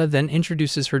 Yamada then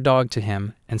introduces her dog to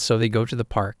him, and so they go to the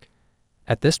park.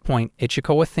 At this point,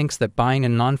 Ichikawa thinks that buying a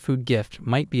non-food gift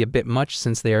might be a bit much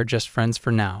since they are just friends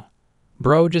for now.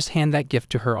 Bro, just hand that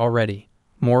gift to her already.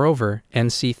 Moreover,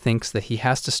 MC thinks that he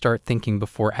has to start thinking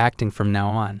before acting from now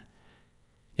on.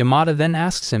 Yamada then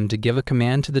asks him to give a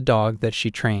command to the dog that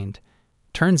she trained.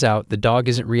 Turns out the dog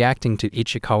isn't reacting to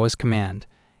Ichikawa's command.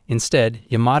 Instead,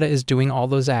 Yamada is doing all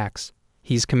those acts.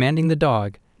 He's commanding the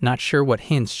dog, not sure what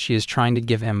hints she is trying to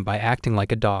give him by acting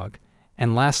like a dog.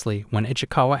 And lastly, when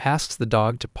Ichikawa asks the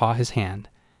dog to paw his hand,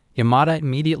 Yamada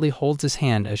immediately holds his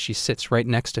hand as she sits right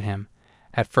next to him.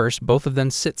 At first, both of them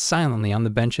sit silently on the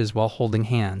benches while holding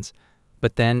hands,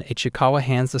 but then Ichikawa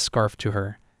hands the scarf to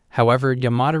her. However,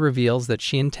 Yamada reveals that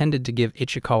she intended to give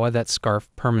Ichikawa that scarf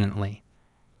permanently,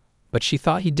 but she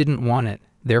thought he didn't want it,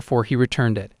 therefore he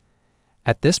returned it.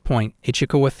 At this point,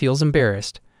 Ichikawa feels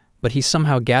embarrassed, but he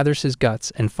somehow gathers his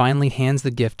guts and finally hands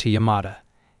the gift to Yamada.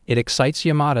 It excites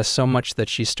Yamada so much that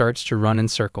she starts to run in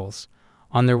circles.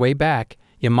 On their way back,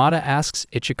 Yamada asks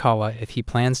Ichikawa if he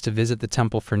plans to visit the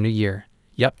temple for New Year.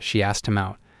 Yup, she asked him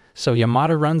out. So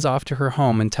Yamada runs off to her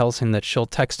home and tells him that she'll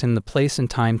text him the place and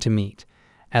time to meet.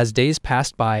 As days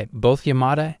passed by, both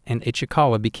Yamada and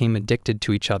Ichikawa became addicted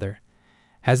to each other,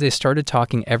 as they started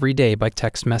talking every day by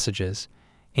text messages.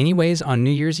 Anyways, on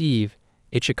New Year's Eve,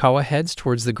 Ichikawa heads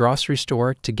towards the grocery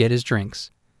store to get his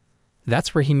drinks.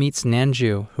 That's where he meets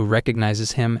Nanju, who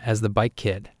recognizes him as the bike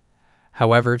kid.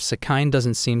 However, Sakine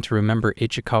doesn't seem to remember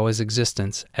Ichikawa's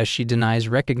existence, as she denies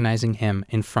recognizing him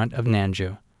in front of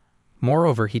Nanju.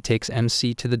 Moreover, he takes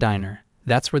MC to the diner.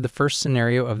 That's where the first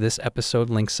scenario of this episode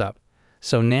links up.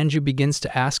 So Nanju begins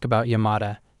to ask about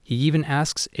Yamada. He even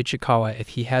asks Ichikawa if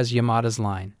he has Yamada's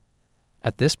line.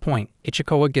 At this point,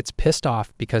 Ichikawa gets pissed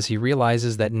off because he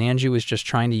realizes that Nanju is just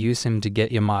trying to use him to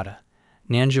get Yamada.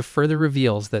 Nanju further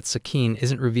reveals that Sakine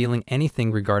isn't revealing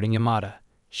anything regarding Yamada.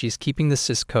 She's keeping the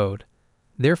cis code.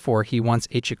 Therefore, he wants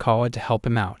Ichikawa to help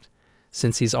him out,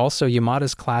 since he's also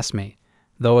Yamada's classmate,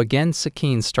 though again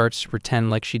Sakine starts to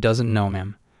pretend like she doesn't know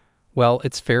him. Well,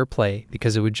 it's fair play,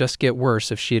 because it would just get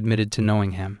worse if she admitted to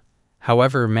knowing him.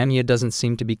 However, Memiya doesn't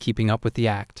seem to be keeping up with the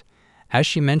act, as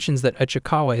she mentions that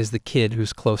Ichikawa is the kid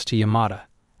who's close to Yamada.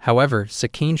 However,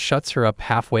 Sakine shuts her up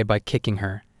halfway by kicking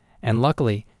her, and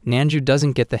luckily, Nanju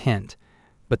doesn't get the hint.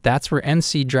 But that's where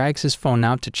MC drags his phone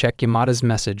out to check Yamada's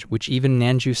message, which even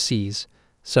Nanju sees.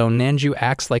 So Nanju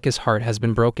acts like his heart has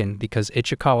been broken because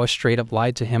Ichikawa straight up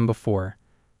lied to him before.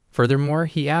 Furthermore,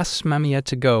 he asks Memiya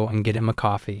to go and get him a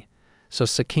coffee. So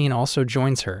Sakine also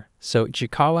joins her, so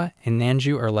Ichikawa and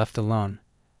Nanju are left alone.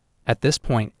 At this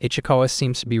point, Ichikawa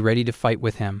seems to be ready to fight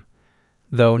with him,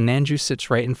 though Nanju sits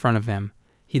right in front of him.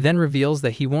 He then reveals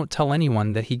that he won't tell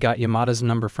anyone that he got Yamada's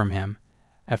number from him.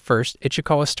 At first,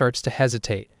 Ichikawa starts to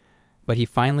hesitate, but he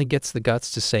finally gets the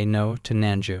guts to say no to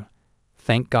Nanju.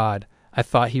 Thank God, I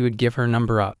thought he would give her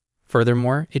number up.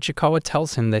 Furthermore, Ichikawa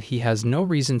tells him that he has no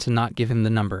reason to not give him the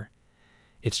number.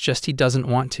 It's just he doesn't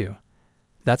want to.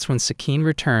 That's when Sakine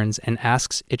returns and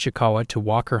asks Ichikawa to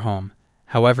walk her home.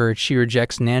 However, she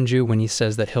rejects Nanju when he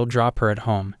says that he'll drop her at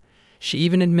home. She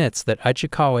even admits that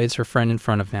Ichikawa is her friend in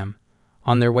front of him.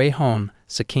 On their way home,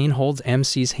 Sakine holds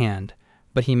MC's hand,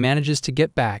 but he manages to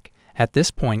get back. At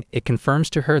this point, it confirms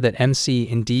to her that MC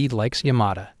indeed likes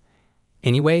Yamada.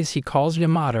 Anyways, he calls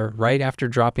Yamada right after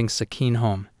dropping Sakine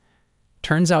home.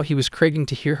 Turns out he was craving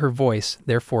to hear her voice,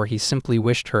 therefore he simply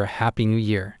wished her a happy new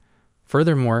year.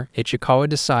 Furthermore, Ichikawa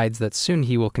decides that soon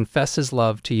he will confess his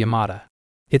love to Yamada.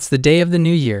 It's the day of the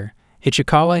new year.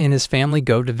 Ichikawa and his family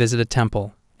go to visit a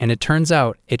temple, and it turns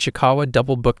out Ichikawa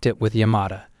double-booked it with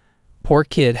Yamada. Poor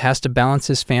kid has to balance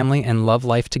his family and love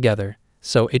life together,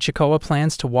 so Ichikawa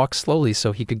plans to walk slowly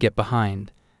so he could get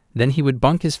behind. Then he would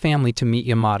bunk his family to meet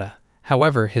Yamada.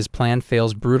 However, his plan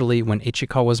fails brutally when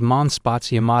Ichikawa's mom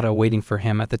spots Yamada waiting for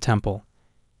him at the temple.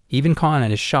 Even Kana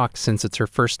is shocked since it's her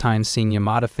first time seeing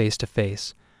Yamada face to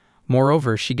face.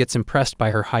 Moreover, she gets impressed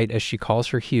by her height as she calls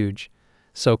her huge.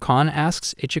 So Kana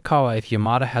asks Ichikawa if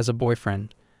Yamada has a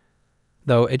boyfriend,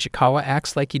 though Ichikawa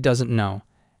acts like he doesn't know,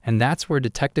 and that's where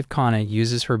Detective Kana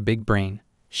uses her big brain.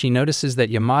 She notices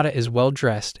that Yamada is well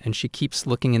dressed and she keeps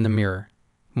looking in the mirror.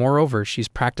 Moreover, she's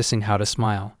practicing how to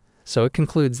smile, so it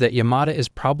concludes that Yamada is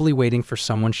probably waiting for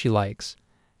someone she likes.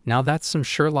 Now that's some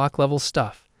Sherlock level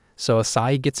stuff. So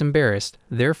Asahi gets embarrassed,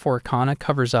 therefore Kana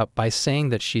covers up by saying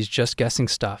that she's just guessing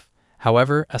stuff.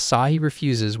 However, Asahi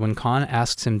refuses when Kana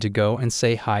asks him to go and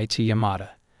say hi to Yamada,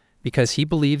 because he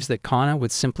believes that Kana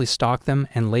would simply stalk them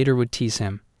and later would tease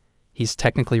him. He's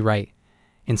technically right.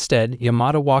 Instead,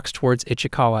 Yamada walks towards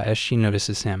Ichikawa as she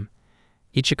notices him.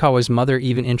 Ichikawa's mother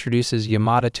even introduces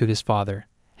Yamada to his father,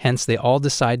 hence they all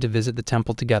decide to visit the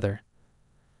temple together.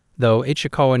 Though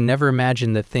Ichikawa never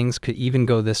imagined that things could even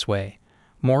go this way.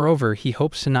 Moreover, he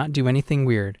hopes to not do anything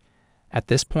weird. At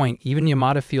this point, even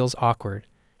Yamada feels awkward.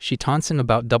 She taunts him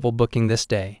about double booking this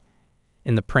day.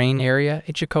 In the praying area,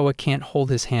 Ichikawa can't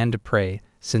hold his hand to pray,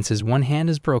 since his one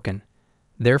hand is broken.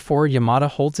 Therefore, Yamada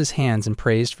holds his hands and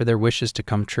prays for their wishes to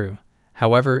come true.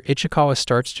 However, Ichikawa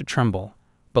starts to tremble,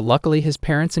 but luckily his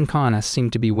parents and Kana seem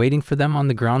to be waiting for them on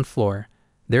the ground floor.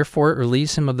 Therefore, it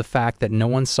relieves him of the fact that no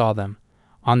one saw them.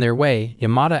 On their way,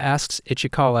 Yamada asks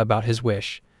Ichikawa about his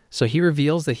wish, so he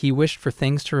reveals that he wished for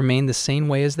things to remain the same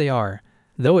way as they are,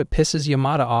 though it pisses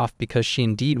Yamada off because she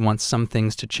indeed wants some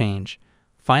things to change.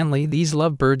 Finally, these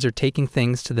lovebirds are taking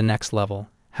things to the next level.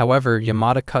 However,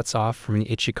 Yamada cuts off from the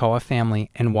Ichikawa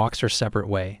family and walks her separate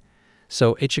way.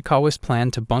 So Ichikawa's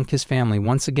plan to bunk his family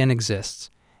once again exists,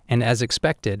 and as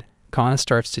expected, Kana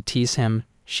starts to tease him.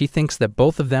 She thinks that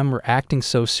both of them were acting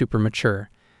so super mature,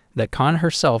 that Kana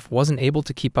herself wasn't able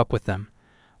to keep up with them.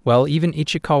 Well, even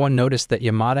Ichikawa noticed that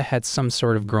Yamada had some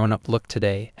sort of grown-up look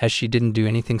today, as she didn't do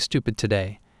anything stupid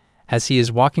today. As he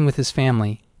is walking with his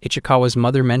family, Ichikawa's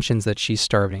mother mentions that she's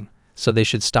starving, so they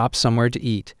should stop somewhere to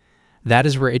eat. That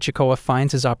is where Ichikawa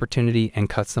finds his opportunity and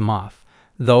cuts them off.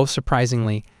 Though,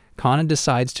 surprisingly, Kana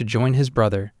decides to join his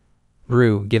brother,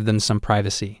 Ru, give them some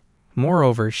privacy.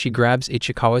 Moreover, she grabs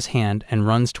Ichikawa's hand and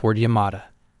runs toward Yamada.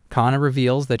 Kana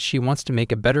reveals that she wants to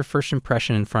make a better first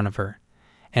impression in front of her,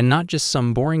 and not just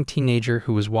some boring teenager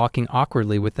who was walking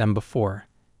awkwardly with them before.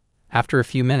 After a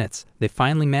few minutes, they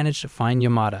finally manage to find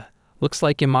Yamada. Looks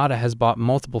like Yamada has bought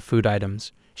multiple food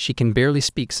items. She can barely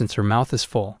speak since her mouth is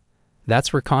full.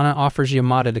 That's where Kana offers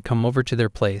Yamada to come over to their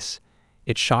place.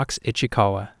 It shocks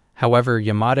Ichikawa. However,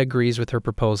 Yamada agrees with her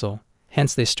proposal.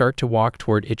 Hence, they start to walk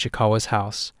toward Ichikawa's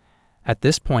house. At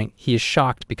this point, he is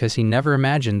shocked because he never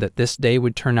imagined that this day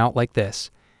would turn out like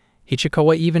this.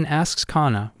 Ichikawa even asks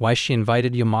Kana why she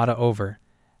invited Yamada over.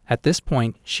 At this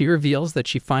point, she reveals that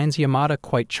she finds Yamada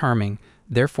quite charming,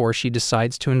 therefore she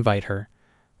decides to invite her.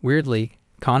 Weirdly,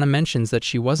 Kana mentions that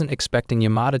she wasn't expecting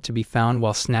Yamada to be found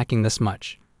while snacking this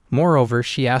much. Moreover,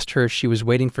 she asked her if she was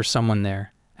waiting for someone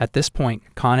there. At this point,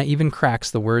 Kana even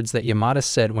cracks the words that Yamada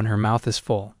said when her mouth is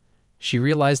full. She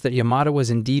realized that Yamada was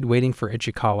indeed waiting for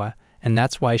Ichikawa, and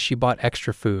that's why she bought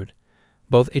extra food.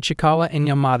 Both Ichikawa and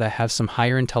Yamada have some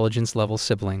higher intelligence level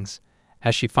siblings.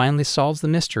 As she finally solves the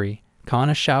mystery,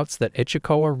 Kana shouts that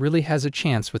Ichikawa really has a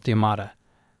chance with Yamada,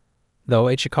 though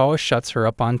Ichikawa shuts her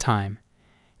up on time.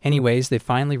 Anyways, they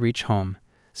finally reach home.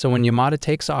 So when Yamada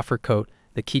takes off her coat,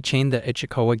 the keychain that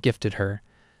Ichikawa gifted her.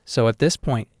 So at this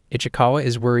point, Ichikawa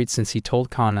is worried since he told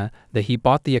Kana that he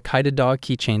bought the Akita dog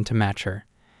keychain to match her.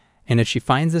 And if she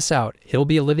finds this out, it'll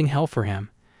be a living hell for him.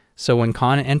 So when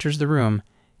Kana enters the room,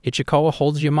 Ichikawa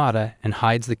holds Yamada and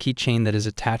hides the keychain that is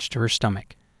attached to her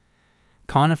stomach.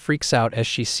 Kana freaks out as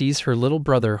she sees her little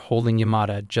brother holding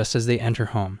Yamada just as they enter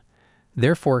home.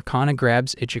 Therefore, Kana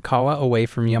grabs Ichikawa away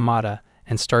from Yamada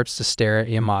and starts to stare at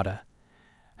Yamada.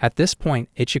 At this point,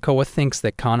 Ichikawa thinks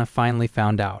that Kana finally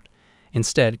found out.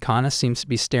 Instead, Kana seems to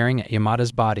be staring at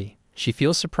Yamada's body. She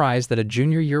feels surprised that a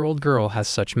junior-year-old girl has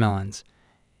such melons.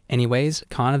 Anyways,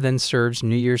 Kana then serves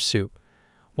New Year's soup.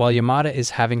 While Yamada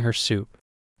is having her soup,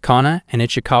 Kana and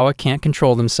Ichikawa can't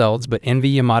control themselves but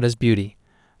envy Yamada's beauty.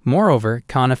 Moreover,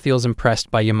 Kana feels impressed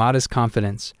by Yamada's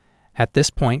confidence. At this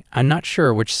point, I'm not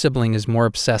sure which sibling is more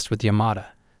obsessed with Yamada.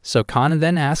 So Kana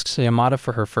then asks Yamada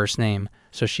for her first name,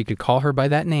 so she could call her by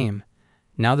that name.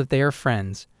 Now that they are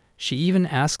friends, she even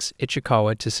asks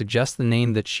Ichikawa to suggest the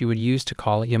name that she would use to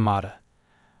call Yamada.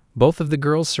 Both of the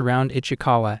girls surround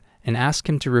Ichikawa and ask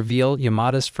him to reveal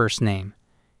Yamada's first name.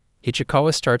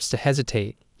 Ichikawa starts to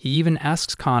hesitate. He even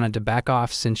asks Kana to back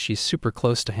off since she's super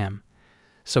close to him.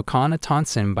 So Kana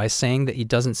taunts him by saying that he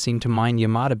doesn't seem to mind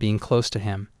Yamada being close to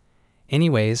him.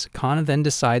 Anyways, Kana then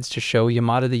decides to show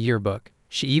Yamada the yearbook.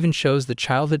 She even shows the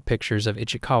childhood pictures of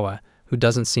Ichikawa, who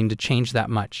doesn't seem to change that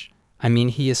much. I mean,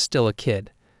 he is still a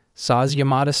kid. So as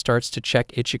Yamada starts to check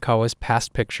Ichikawa's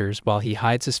past pictures while he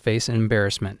hides his face in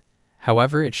embarrassment.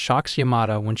 However, it shocks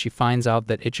Yamada when she finds out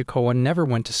that Ichikawa never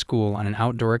went to school on an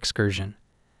outdoor excursion.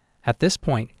 At this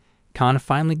point, Kana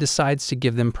finally decides to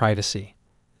give them privacy.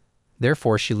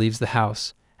 Therefore, she leaves the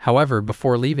house. However,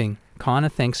 before leaving, Kana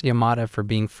thanks Yamada for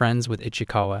being friends with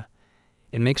Ichikawa.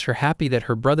 It makes her happy that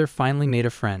her brother finally made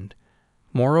a friend.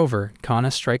 Moreover,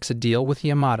 Kana strikes a deal with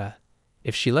Yamada.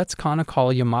 If she lets Kana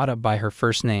call Yamada by her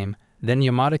first name, then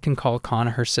Yamada can call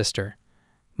Kana her sister.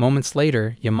 Moments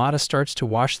later, Yamada starts to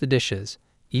wash the dishes,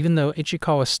 even though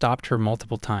Ichikawa stopped her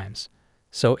multiple times.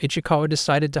 So Ichikawa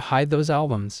decided to hide those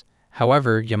albums.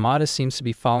 However, Yamada seems to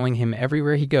be following him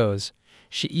everywhere he goes.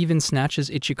 She even snatches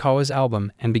Ichikawa's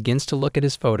album and begins to look at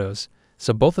his photos.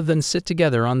 So both of them sit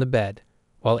together on the bed,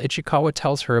 while Ichikawa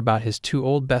tells her about his two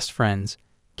old best friends,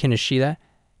 Kinoshita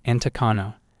and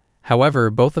Takano. However,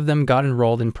 both of them got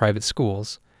enrolled in private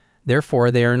schools.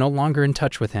 Therefore, they are no longer in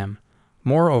touch with him.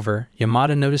 Moreover,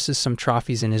 Yamada notices some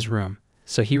trophies in his room,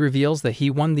 so he reveals that he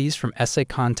won these from essay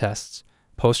contests,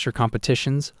 poster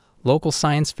competitions, local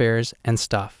science fairs, and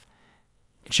stuff.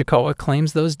 Ichikawa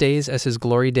claims those days as his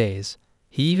glory days.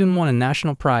 He even won a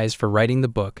national prize for writing the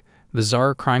book,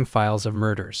 Bizarre Crime Files of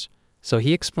Murders. So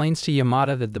he explains to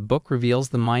Yamada that the book reveals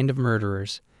the mind of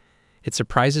murderers. It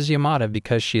surprises Yamada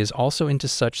because she is also into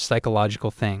such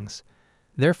psychological things.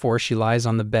 Therefore, she lies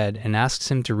on the bed and asks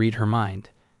him to read her mind,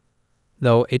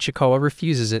 though Ichikawa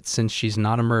refuses it since she's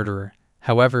not a murderer.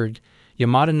 However,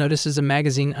 Yamada notices a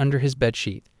magazine under his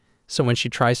bedsheet, so when she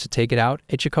tries to take it out,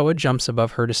 Ichikawa jumps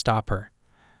above her to stop her.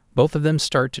 Both of them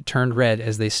start to turn red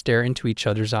as they stare into each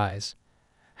other's eyes.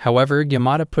 However,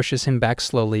 Yamada pushes him back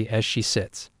slowly as she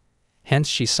sits. Hence,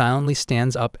 she silently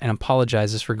stands up and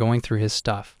apologizes for going through his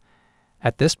stuff.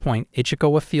 At this point,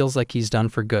 Ichikawa feels like he's done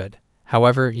for good.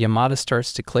 However, Yamada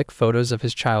starts to click photos of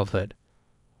his childhood,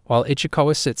 while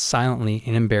Ichikawa sits silently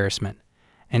in embarrassment.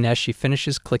 And as she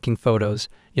finishes clicking photos,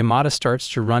 Yamada starts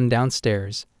to run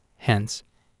downstairs. Hence,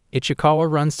 Ichikawa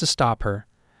runs to stop her,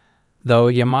 though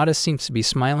Yamada seems to be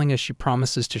smiling as she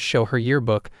promises to show her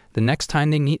yearbook the next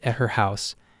time they meet at her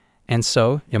house. And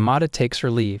so, Yamada takes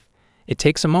her leave. It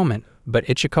takes a moment, but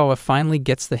Ichikawa finally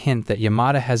gets the hint that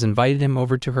Yamada has invited him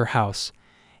over to her house.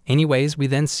 Anyways, we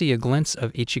then see a glimpse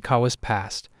of Ichikawa's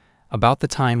past, about the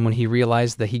time when he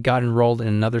realized that he got enrolled in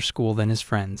another school than his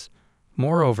friends.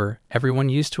 Moreover, everyone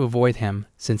used to avoid him,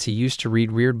 since he used to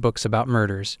read weird books about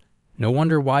murders. No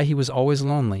wonder why he was always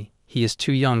lonely. He is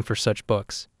too young for such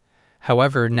books.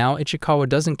 However, now Ichikawa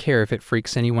doesn't care if it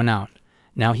freaks anyone out.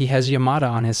 Now he has Yamada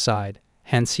on his side.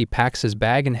 Hence, he packs his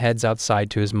bag and heads outside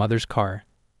to his mother's car.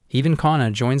 Even Kana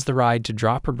joins the ride to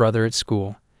drop her brother at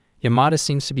school. Yamada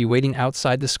seems to be waiting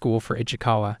outside the school for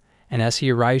Ichikawa, and as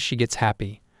he arrives she gets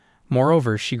happy.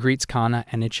 Moreover, she greets Kana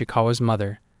and Ichikawa's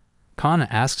mother. Kana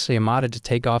asks Yamada to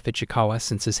take off Ichikawa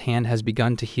since his hand has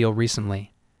begun to heal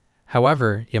recently.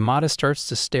 However, Yamada starts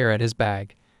to stare at his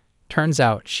bag. Turns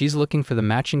out, she's looking for the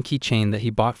matching keychain that he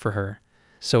bought for her.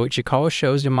 So Ichikawa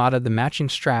shows Yamada the matching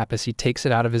strap as he takes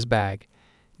it out of his bag.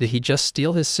 Did he just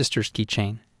steal his sister's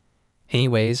keychain?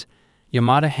 Anyways,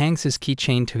 Yamada hangs his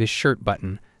keychain to his shirt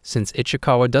button, since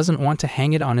Ichikawa doesn't want to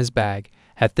hang it on his bag.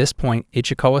 At this point,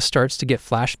 Ichikawa starts to get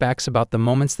flashbacks about the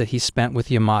moments that he spent with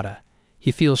Yamada.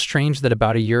 He feels strange that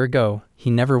about a year ago, he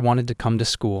never wanted to come to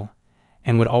school,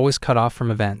 and would always cut off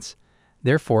from events.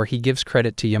 Therefore, he gives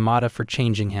credit to Yamada for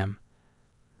changing him.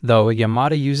 Though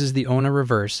Yamada uses the Ona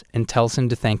reverse and tells him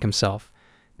to thank himself,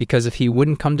 because if he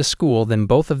wouldn't come to school, then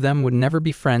both of them would never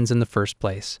be friends in the first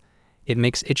place. It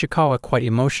makes Ichikawa quite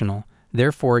emotional.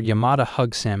 Therefore, Yamada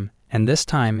hugs him, and this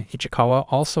time, Ichikawa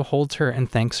also holds her and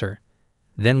thanks her.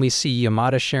 Then we see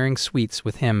Yamada sharing sweets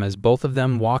with him as both of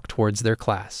them walk towards their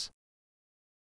class.